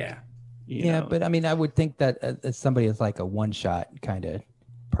gig. Yeah. Yeah, but I mean, I would think that as somebody is like a one-shot kind of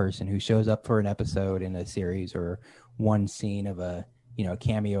person who shows up for an episode in a series or one scene of a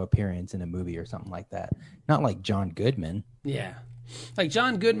cameo appearance in a movie or something like that. Not like John Goodman. Yeah. Like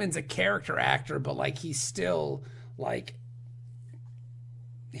John Goodman's a character actor, but like he's still like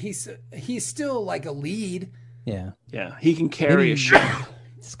he's still like a lead. Yeah. Yeah, he can carry a show.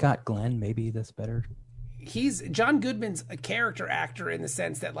 Scott Glenn, maybe that's better. John Goodman's a character actor in the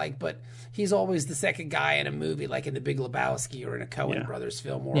sense that but he's always the second guy in a movie, like in The Big Lebowski or in a Coen Brothers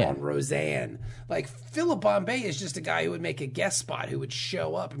film or on Roseanne. Like Philip Bombay is just a guy who would make a guest spot, who would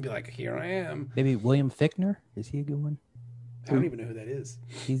show up and be like, "Here I am." Maybe William Fichtner, is he a good one? I don't even know who that is.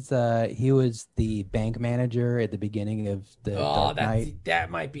 He was the bank manager at the beginning of the Dark Knight.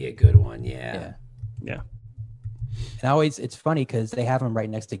 That might be a good one. Yeah. And it's funny because they have him right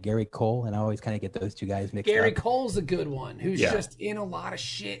next to Gary Cole, and I always kind of get those two guys mixed Gary up. Cole's a good one, who's just in a lot of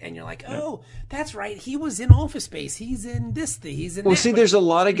shit, and you're like, oh, that's right, he was in Office Space, he's in this thing, he's in. Well, that. see, But there's a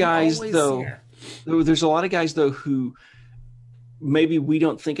lot of guys always though. here. There's a lot of guys though who maybe we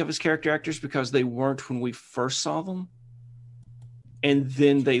don't think of as character actors because they weren't when we first saw them, and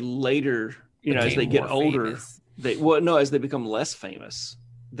then they later, as Became they get more older, famous. as they become less famous,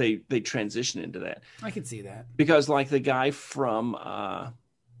 they transition into that. I can see that. Because like the guy from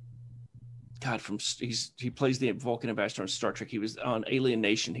he plays the Vulcan ambassador on Star Trek. He was on Alien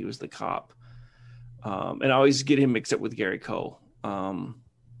Nation. He was the cop, and I always get him mixed up with Gary Cole. I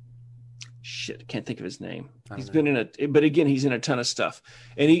can't think of his name. He's been but again, he's in a ton of stuff,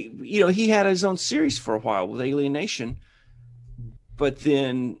 and he had his own series for a while with Alien Nation, but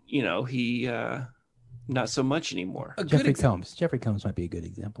then he not so much anymore. Jeffrey Combs. Jeffrey Combs might be a good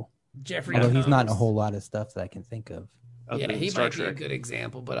example. Although he's not in a whole lot of stuff that I can think of. Yeah, he might be a good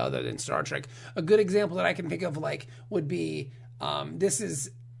example, but other than Star Trek, a good example that I can think of would be this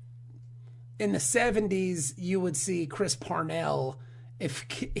is in the 70s. You would see Chris Parnell if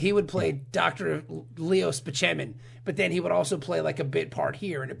he would play Dr. Leo Spacemin, but then he would also play like a bit part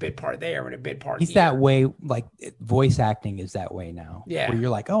here and a bit part there and a bit part. He's that way. Like voice acting is that way now. Yeah, where you're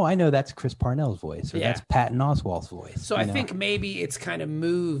like, oh, I know that's Chris Parnell's voice, or that's Patton Oswalt's voice. So I think maybe it's kind of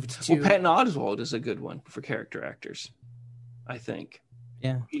moved to. Well, Patton Oswalt is a good one for character actors, I think.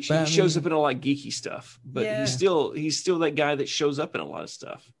 Yeah, he shows up in a lot of geeky stuff, but he's still that guy that shows up in a lot of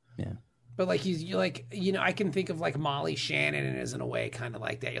stuff. Yeah. But like you're like, I can think of like Molly Shannon and is in a way kind of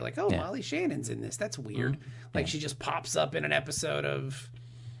like that. You're like, oh, Yeah. Molly Shannon's in this. That's weird. Like she just pops up in an episode of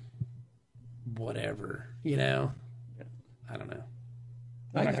whatever, I don't know.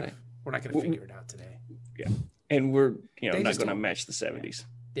 We're not gonna figure it out today. Yeah. And we're, They not just going to don't- match the 70s.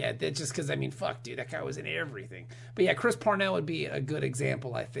 Yeah, that's just because fuck, dude, that guy was in everything. But yeah, Chris Parnell would be a good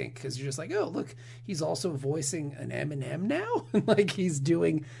example, I think, because you're just like, oh, look, he's also voicing an M&M now. Like he's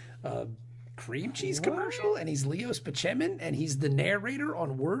doing a cream cheese commercial, and he's Leo Spaceman, and he's the narrator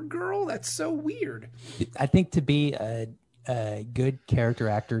on Word Girl. That's so weird. I think to be a good character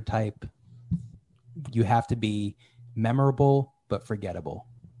actor type, you have to be memorable but forgettable.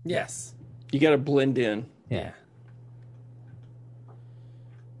 Yes. You got to blend in. Yeah.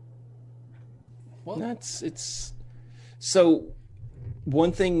 Well, It's so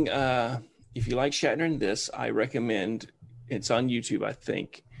one thing, if you like Shatner in this, I recommend, it's on YouTube, I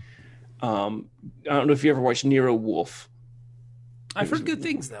think. I don't know if you ever watched Nero Wolf. I've heard good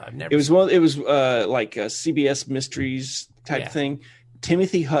things though. I've never. It was like a CBS Mysteries type Yeah. thing.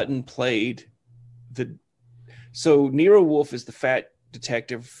 Timothy Hutton played so Nero Wolf is the fat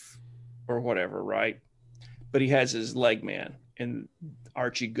detective or whatever, right? But he has his leg man and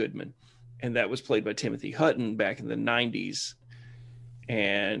Archie Goodman, and that was played by Timothy Hutton back in the 90s.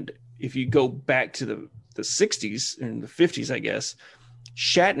 And if you go back to the 60s and the 50s, I guess,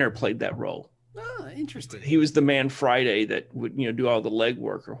 Shatner played that role. Oh, interesting. He was the man Friday that would, do all the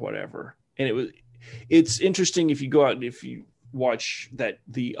legwork or whatever. And it's interesting if you go out and if you watch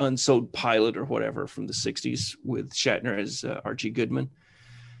the unsold pilot or whatever from the 60s with Shatner as Archie Goodman,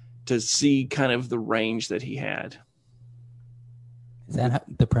 to see kind of the range that he had. Is that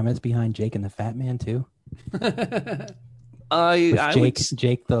the premise behind Jake and the Fat Man too? I would,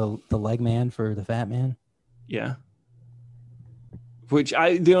 Jake the leg man for the Fat Man. yeah.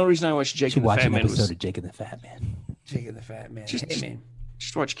 The only reason I watched Jake Should and the watch Fat an Man episode was of Jake and the Fat Man. Jake and the Fat Man. Just- Hey man,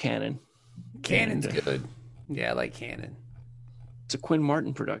 just watch Cannon. Cannon's And, good. Yeah, I like Cannon. It's a Quinn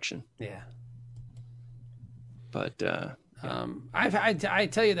Martin production, Yeah. but I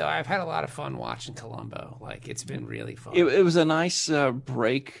tell you though, I've had a lot of fun watching Columbo. Like it's been really fun. it was a nice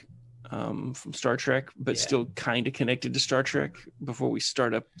break from Star Trek, but Yeah. still kind of connected to Star Trek before we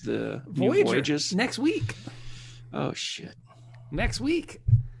start up the new Voyager voyages. next week. Oh shit! Next week.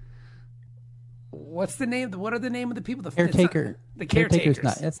 What's the name? What are the name of the people? Caretaker. The Caretaker's caretakers.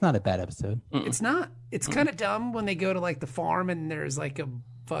 not. That's not a bad episode. It's not. It's kind of dumb when they go to like the farm and there's like a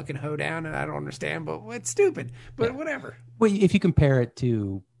fucking hoedown, and I don't understand, but it's stupid. But whatever. Well, if you compare it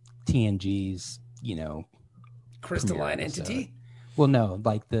to TNG's, Crystalline premiere episode. entity. Well, no,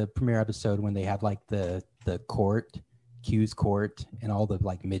 like the premiere episode when they have like the court, Q's court, and all the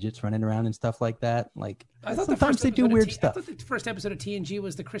like midgets running around and stuff like that. Like I thought sometimes they do weird stuff. I thought the first episode of TNG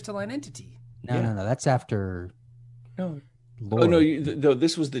was the Crystalline entity. No, that's after. No. Lord. Oh no! No,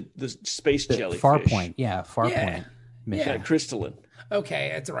 this was the space The jellyfish. Farpoint, yeah, Farpoint Yeah. mission. Yeah, crystalline. Okay,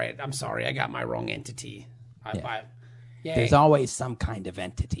 that's all right. I'm sorry, I got my wrong entity. There's always some kind of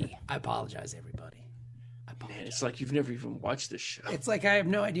entity. I apologize, everybody. I Man, apologize. it's like you've never even watched this show. It's like I have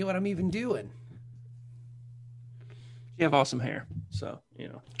no idea what I'm even doing, You have awesome hair, so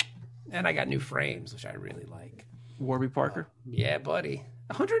and I got new frames, which I really like. Warby Parker. Yeah, buddy.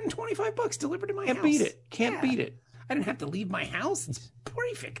 $125 delivered to my Can't house. beat it. Can't Yeah. beat it. I didn't have to leave my house. It's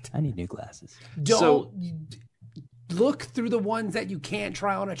perfect. I need new glasses. Don't look through the ones that you can't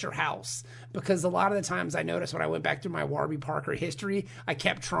try on at your house, because a lot of the times I noticed when I went back through my Warby Parker history, I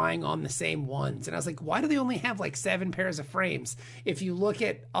kept trying on the same ones, and I was like, why do they only have like 7 pairs of frames? If you look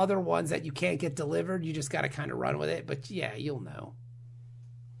at other ones that you can't get delivered, you just got to kind of run with it. But yeah, you'll know.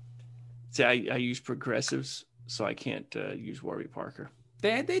 See, I use progressives, so I can't use Warby Parker.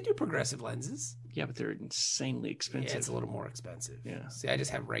 They do progressive lenses. Yeah, but they're insanely Yeah, expensive. it's a little more expensive. Yeah. See, I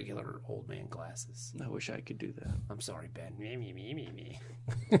just have regular old man glasses. I wish I could do that. I'm sorry, Ben. Me.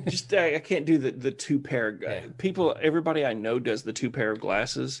 Just I can't do the 2 pair. Yeah. People, everybody I know does the 2 pair of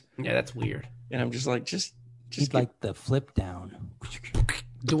glasses, Yeah, that's weird. and I'm just like, just He's get, like the flip down.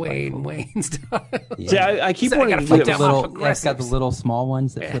 Dwayne Wayne style. See, I keep So I wanting gotta to flip do down that. my Little, it's got the little small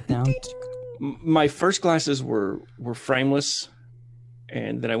ones that flip down. My first glasses were frameless,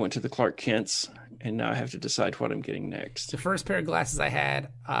 and then I went to the Clark Kent's, and now I have to decide what I'm getting next. The first pair of glasses I had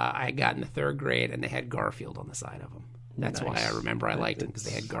got in the 3rd grade, and they had Garfield on the side of them. That's why I remember I liked them, because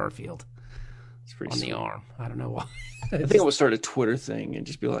they had Garfield It's pretty on sweet. the arm. I don't know why. I think I would start a Twitter thing and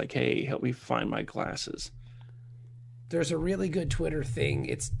just be like, "Hey, help me find my glasses." There's a really good Twitter thing.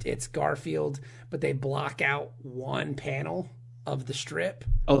 It's Garfield, but they block out one panel of the strip.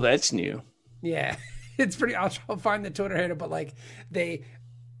 Oh, that's new. Yeah, it's pretty. I'll find the Twitter handle, but like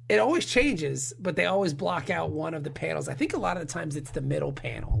It always changes, but they always block out one of the panels. I think a lot of the times it's the middle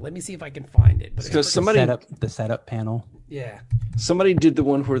panel. Let me see if I can find it. But Because The setup panel. yeah, somebody did the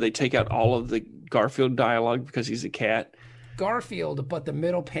one where they take out all of the Garfield dialogue because he's a cat. Garfield, but the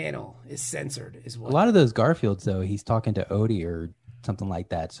middle panel is censored. Is A what? lot of those Garfields, though, he's talking to Odie or something like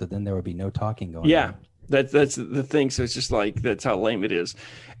that. So then there would be no talking going Yeah, on. that's the thing. So it's just like that's how lame it is.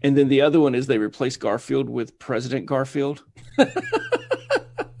 And then the other one is they replace Garfield with President Garfield,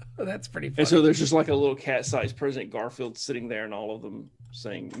 Oh, that's pretty funny. and so there's just like a little cat-sized President Garfield sitting there, and all of them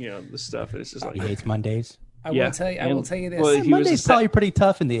saying the stuff, and it's just like He hates Mondays. I yeah, will tell you. I will tell you this. well, he was Monday's probably pretty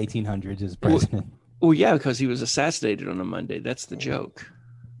tough in the 1800s as president. well, yeah, because he was assassinated on a Monday. That's the joke.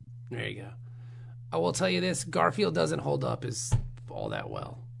 There you go. I will tell you this: Garfield doesn't hold up as all that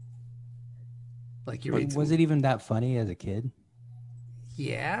well. Like you read, Was it even that funny as a kid?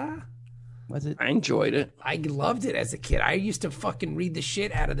 yeah. Was it? I enjoyed it. I loved it as a kid. I used to fucking read the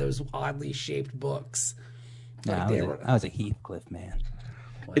shit out of those oddly shaped books. No, Like, I was a Heathcliff man.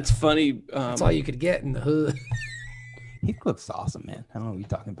 It's funny. That's all you could get in the hood. Heathcliff's awesome, man. I don't know what you're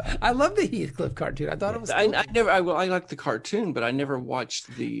talking about. I love the Heathcliff cartoon. I thought it was. I Cool. I liked the cartoon, but I never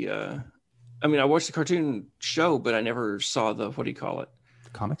watched the. I mean, I watched the cartoon show, but I never saw the what do you call it?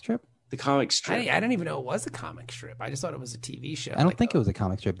 The comic strip? The comic I strip. didn't even know it was a comic strip. I just thought it was a TV show. I don't think it was a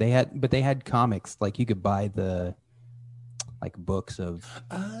comic strip. They had comics. Like you could buy the books of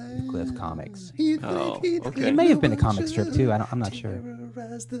Heathcliff comics. Oh, okay. It may have been a comic strip too. I'm not sure.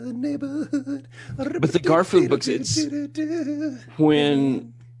 The neighborhood. But the Garfield books, it's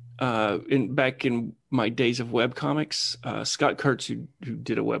when back in my days of webcomics, Scott Kurtz, who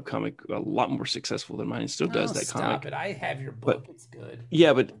did a webcomic a lot more successful than mine, still does that Stop comic. it! I have your book. It's good.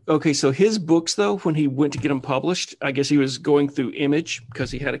 Yeah, but okay, so his books though, when he went to get them published, I guess he was going through Image because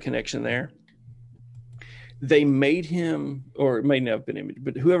he had a connection there. They made him, or it may not have been Image,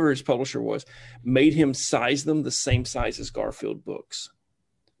 but whoever his publisher was, made him size them the same size as Garfield books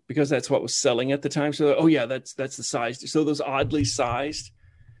because that's what was selling at the time. So, oh yeah, that's the size. So those oddly sized,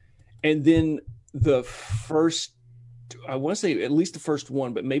 and then the first, I want to say at least the first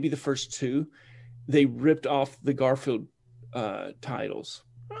one, but maybe the first two, they ripped off the Garfield titles.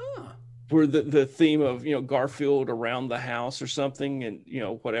 Oh. Where the theme of Garfield around the house or something,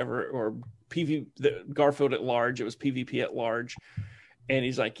 and whatever, or Garfield at large, it was PvP at large, and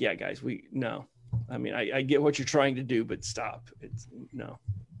he's like, yeah guys, no, I mean I get what you're trying to do, but stop. It's no,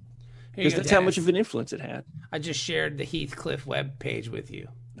 Here you because go, that's how Dennis. much of an influence it had. I just shared the Heathcliff web page with you.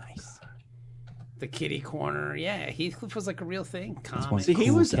 Nice. The kitty corner. Yeah, Heathcliff was like a real thing. one. Comic. See, he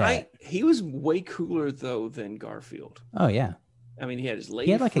Cool was cat. he was way cooler though than Garfield. Oh yeah. I mean, he had his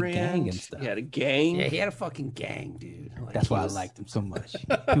lady had, like, a friend, gang and stuff. He had a gang. Yeah, he had a fucking gang, dude. Like, That's he why was- I liked him so much.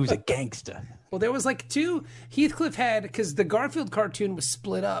 He was a gangster. Well, there was like two. Heathcliff had, because the Garfield cartoon was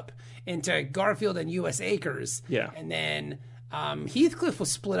split up into Garfield and U.S. Acres. Yeah. And then Heathcliff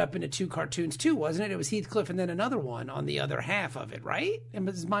was split up into two cartoons too, wasn't it? It was Heathcliff and then another one on the other half of it, right? And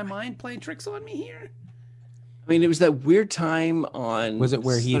is my mind playing tricks on me here? I mean, it was that weird time on. Was it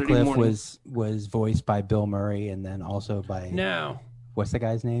where Saturday Heathcliff morning. was voiced by Bill Murray and then also by No. what's the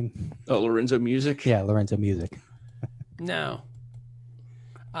guy's name? Oh, Lorenzo Music. Yeah, Lorenzo Music. No.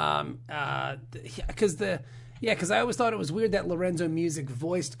 Because I always thought it was weird that Lorenzo Music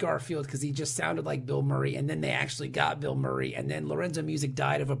voiced Garfield because he just sounded like Bill Murray, and then they actually got Bill Murray, and then Lorenzo Music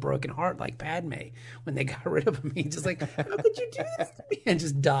died of a broken heart like Padme when they got rid of him. He just like, how could you do this to me? And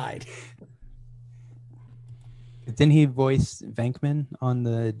just died. Didn't he voice Venkman on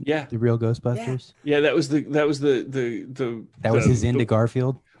the real Ghostbusters? Yeah, that was the That was his into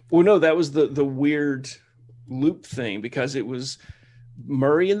Garfield. Well, no, that was the weird loop thing because it was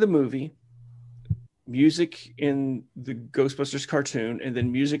Murray in the movie, music in the Ghostbusters cartoon, and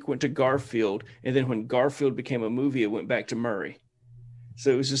then music went to Garfield, and then when Garfield became a movie, it went back to Murray.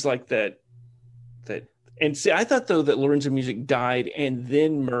 So it was just like that. And see, I thought though that Lorenzo Music died, and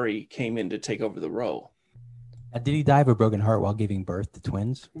then Murray came in to take over the role. Did he die of a broken heart while giving birth to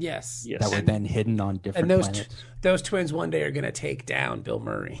twins Yes. Yes. that were then hidden on different And planets? those twins one day are going to take down Bill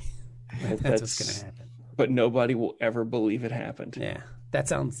Murray. That's what's going to happen. But nobody will ever believe it happened. Yeah. That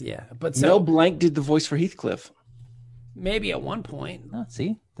sounds, yeah. But so Mel Blanc did the voice for Heathcliff. maybe at one point. Oh,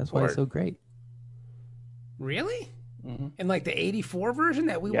 see, that's why it's so great. Really? In like the 84 version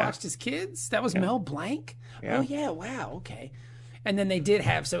that we Yeah. watched as kids? That was Mel Blanc? Yeah. Oh, yeah. Wow. Okay. And then they did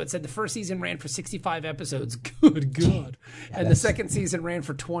have, so it said the first season ran for 65 episodes. Good God. And the second season ran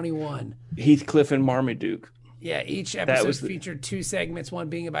for 21. Heathcliff and Marmaduke. Yeah, each episode was featured two segments, one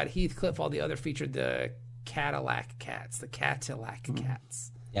being about Heathcliff, while the other featured the Cadillac Cats, the Cadillac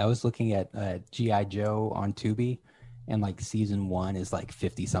Cats. Yeah, I was looking at G.I. Joe on Tubi, and like season 1 is like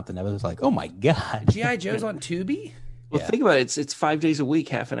 50 something episodes. Like, oh my god, G.I. Joe's on Tubi? Well, Yeah. think about it. It's 5 days a week,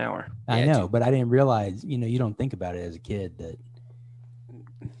 half an hour. I Yeah, know, but I didn't realize. You don't think about it as a kid that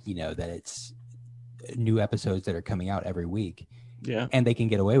that it's new episodes that are coming out every week, Yeah. and they can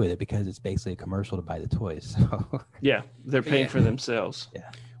get away with it because it's basically a commercial to buy the toys. So Yeah. They're paying Yeah. for themselves.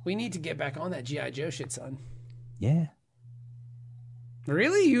 We need to get back on that G.I. Joe shit, son. yeah,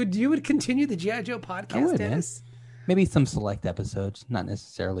 Really? You would continue the G.I. Joe podcast, I would, man. Dennis? maybe some select episodes, not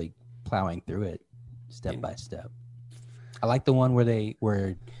necessarily plowing through it step by step. I like the one where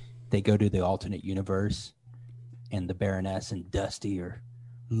they go to the alternate universe, and the Baroness and Dusty are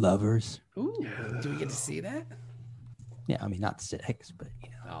lovers. Ooh, do we get to see that? Yeah, I mean not sex, but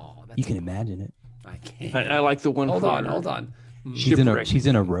Oh, that's you can imagine it. I can't. I like the one. Hold where- on. Shipwreck. She's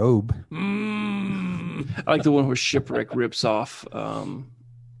in a robe. I like the one where Shipwreck rips off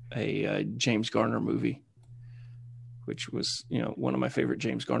a James Garner movie, which was one of my favorite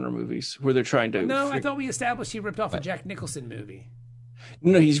James Garner movies, where they're trying to. No, I thought we established he ripped off a Jack Nicholson movie.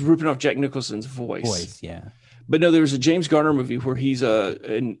 No, he's ripping off Jack Nicholson's voice. Yeah. But no, there was a James Garner movie where he's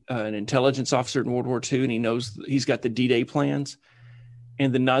an intelligence officer in World War II, and he's got the D-Day plans,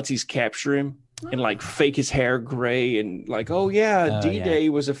 and the Nazis capture him and like fake his hair gray and like, oh yeah, Oh, D-Day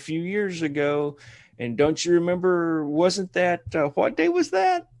was a few years ago, and don't you remember? Wasn't that what day was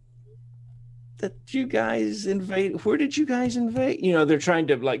that? That you guys invade? Where did you guys invade? They're trying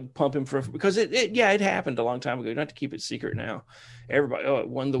to like pump him because it happened a long time ago. You don't have to keep it secret now. Everybody, it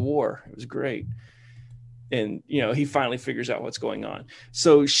won the war. It was great. And he finally figures out what's going on.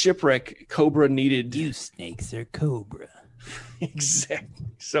 So Shipwreck, Cobra needed You snakes are cobra. exactly.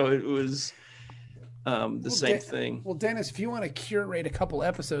 So it was the same thing. Well, Dennis, if you want to curate a couple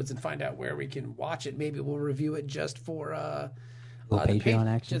episodes and find out where we can watch it, maybe we'll review it just for Little Patreon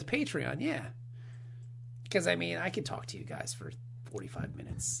action. Just Patreon, yeah. Because I could talk to you guys for 45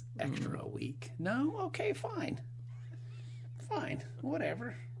 minutes extra a week. No, okay, fine,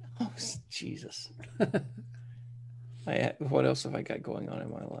 whatever. Oh, Jesus. What else have I got going on in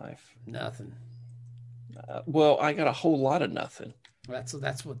my life? Nothing. Well, I got a whole lot of nothing.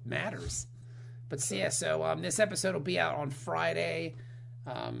 That's what matters. But so this episode will be out on Friday.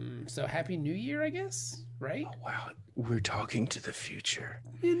 So Happy New Year, I guess, right? Oh, wow, we're talking to the future.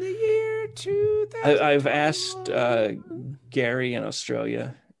 In the year 2000. I've asked Gary in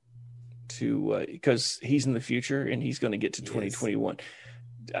Australia to because he's in the future and he's going to get to 2021.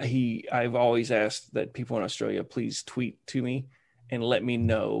 I've always asked that people in Australia please tweet to me and let me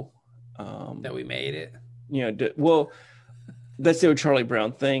know that we made it. Well, that's the old Charlie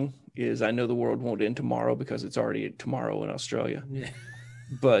Brown thing. Is I know the world won't end tomorrow because it's already tomorrow in Australia. Yeah.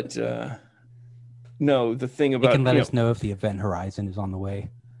 But no, the thing You about can let us know if the Event Horizon is on the way.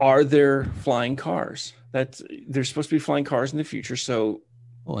 are there flying cars? There's supposed to be flying cars in the future. So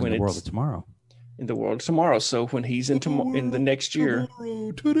Well, in when the world it's- of tomorrow. in the world tomorrow. So when he's in the next year,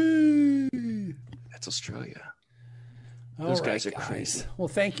 Today. that's Australia. All Those right, guys are crazy. Well,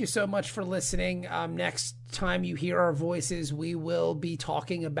 thank you so much for listening. Next time you hear our voices, we will be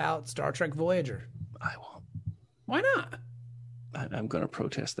talking about Star Trek Voyager. I won't. Why not? I'm going to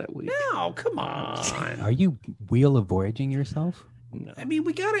protest that week. No, come on. Are you Wheel of Voyaging yourself? No.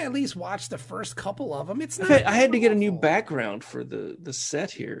 We got to at least watch the first couple of them. It's not. I had to get a new background for the set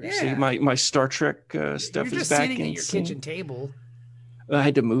here. See, Yeah. my Star Trek stuff You're is just back sitting in at your scene. kitchen table. I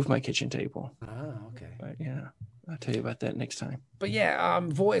had to move my kitchen table. Oh, okay. But yeah, I'll tell you about that next time. But yeah,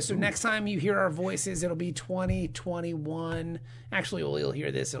 voice. So next time you hear our voices, it'll be 2021. Actually, you'll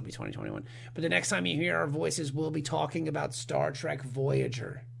hear this. It'll be 2021. But the next time you hear our voices, we'll be talking about Star Trek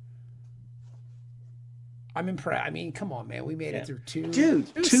Voyager. I'm impressed. Come on, man. We made it through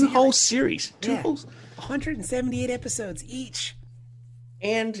two whole series. Two Yeah. whole 178 episodes each.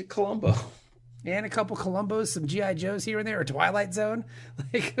 and Columbo. And a couple Columbos, some G.I. Joes here and there, or Twilight Zone.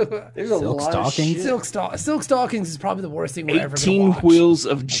 Like, There's a Silk lot of Stockings? shit. Silk Stockings is probably the worst thing we're ever going to 18 watch. Wheels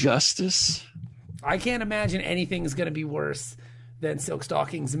of Justice. I can't imagine anything is going to be worse than Silk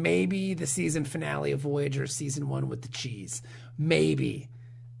Stockings. Maybe the season finale of Voyager season 1 with the cheese. Maybe.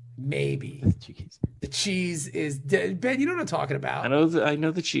 Jeez. The cheese is Ben, you know what I'm talking about. I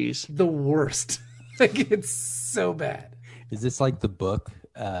know the cheese. The worst. Like, it's so bad. Is this like the book,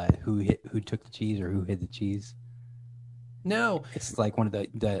 who took the cheese or who hid the cheese? No, It's like one of the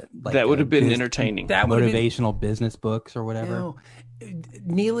like That would have been biz- entertaining. that would have been motivational business books or whatever. no.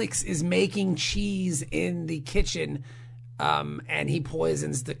 Neelix is making cheese in the kitchen, and he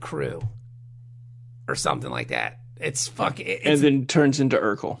poisons the crew, or something like that. It's fucking. and then turns into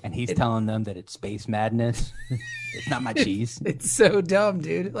Urkel. And he's telling them that it's space madness. It's not my cheese. It's so dumb,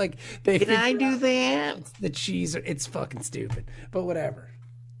 dude. Like they Can I do that? It's the cheese. It's fucking stupid. But whatever.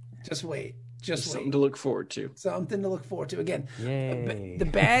 Just wait. Just wait. Something to look forward to. Something to look forward to. Again, Yay. the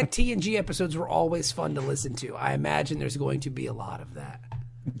bad TNG episodes were always fun to listen to. I imagine there's going to be a lot of that.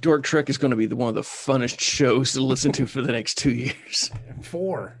 Dork Trek is going to be one of the funnest shows to listen to for the next 2 years.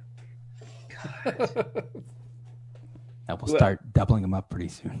 4. That will start doubling them up pretty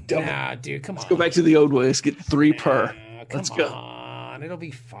soon. Nah, dude, come on. Go back to the old way. Let's get 3 per. Come Let's go. on. It'll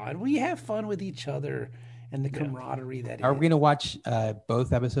be fun. We have fun with each other and the camaraderie that Are is. we going to watch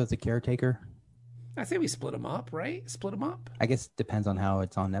both episodes of Caretaker? I say we split them up, right? Split them up. I guess it depends on how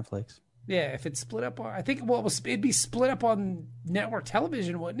it's on Netflix. Yeah, if it's split up, I think it'd be split up on network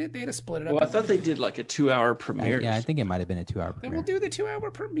television, wouldn't it? They'd have split it up. Well, I thought they did like a 2-hour premiere. Yeah, I think it might have been a 2-hour Then premiere. we'll do the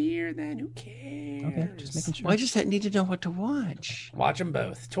 2-hour premiere. Then who cares? Okay, just making sure. Well, I just need to know what to watch. Watch them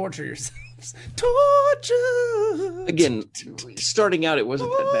both. Torture yourselves. Torture. Again, starting out, it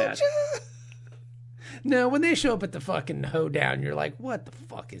wasn't that bad. No, when they show up at the fucking hoedown, you're like, what the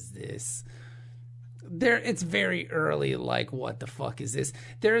fuck is this? It's very early, like, what the fuck is this?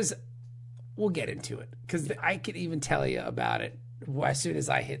 We'll get into it, because I could even tell you about it as soon as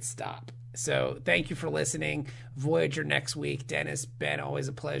I hit stop. So thank you for listening. Voyager next week. Dennis, Ben, always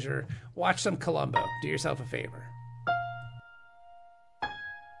a pleasure. Watch some Columbo. Do yourself a favor.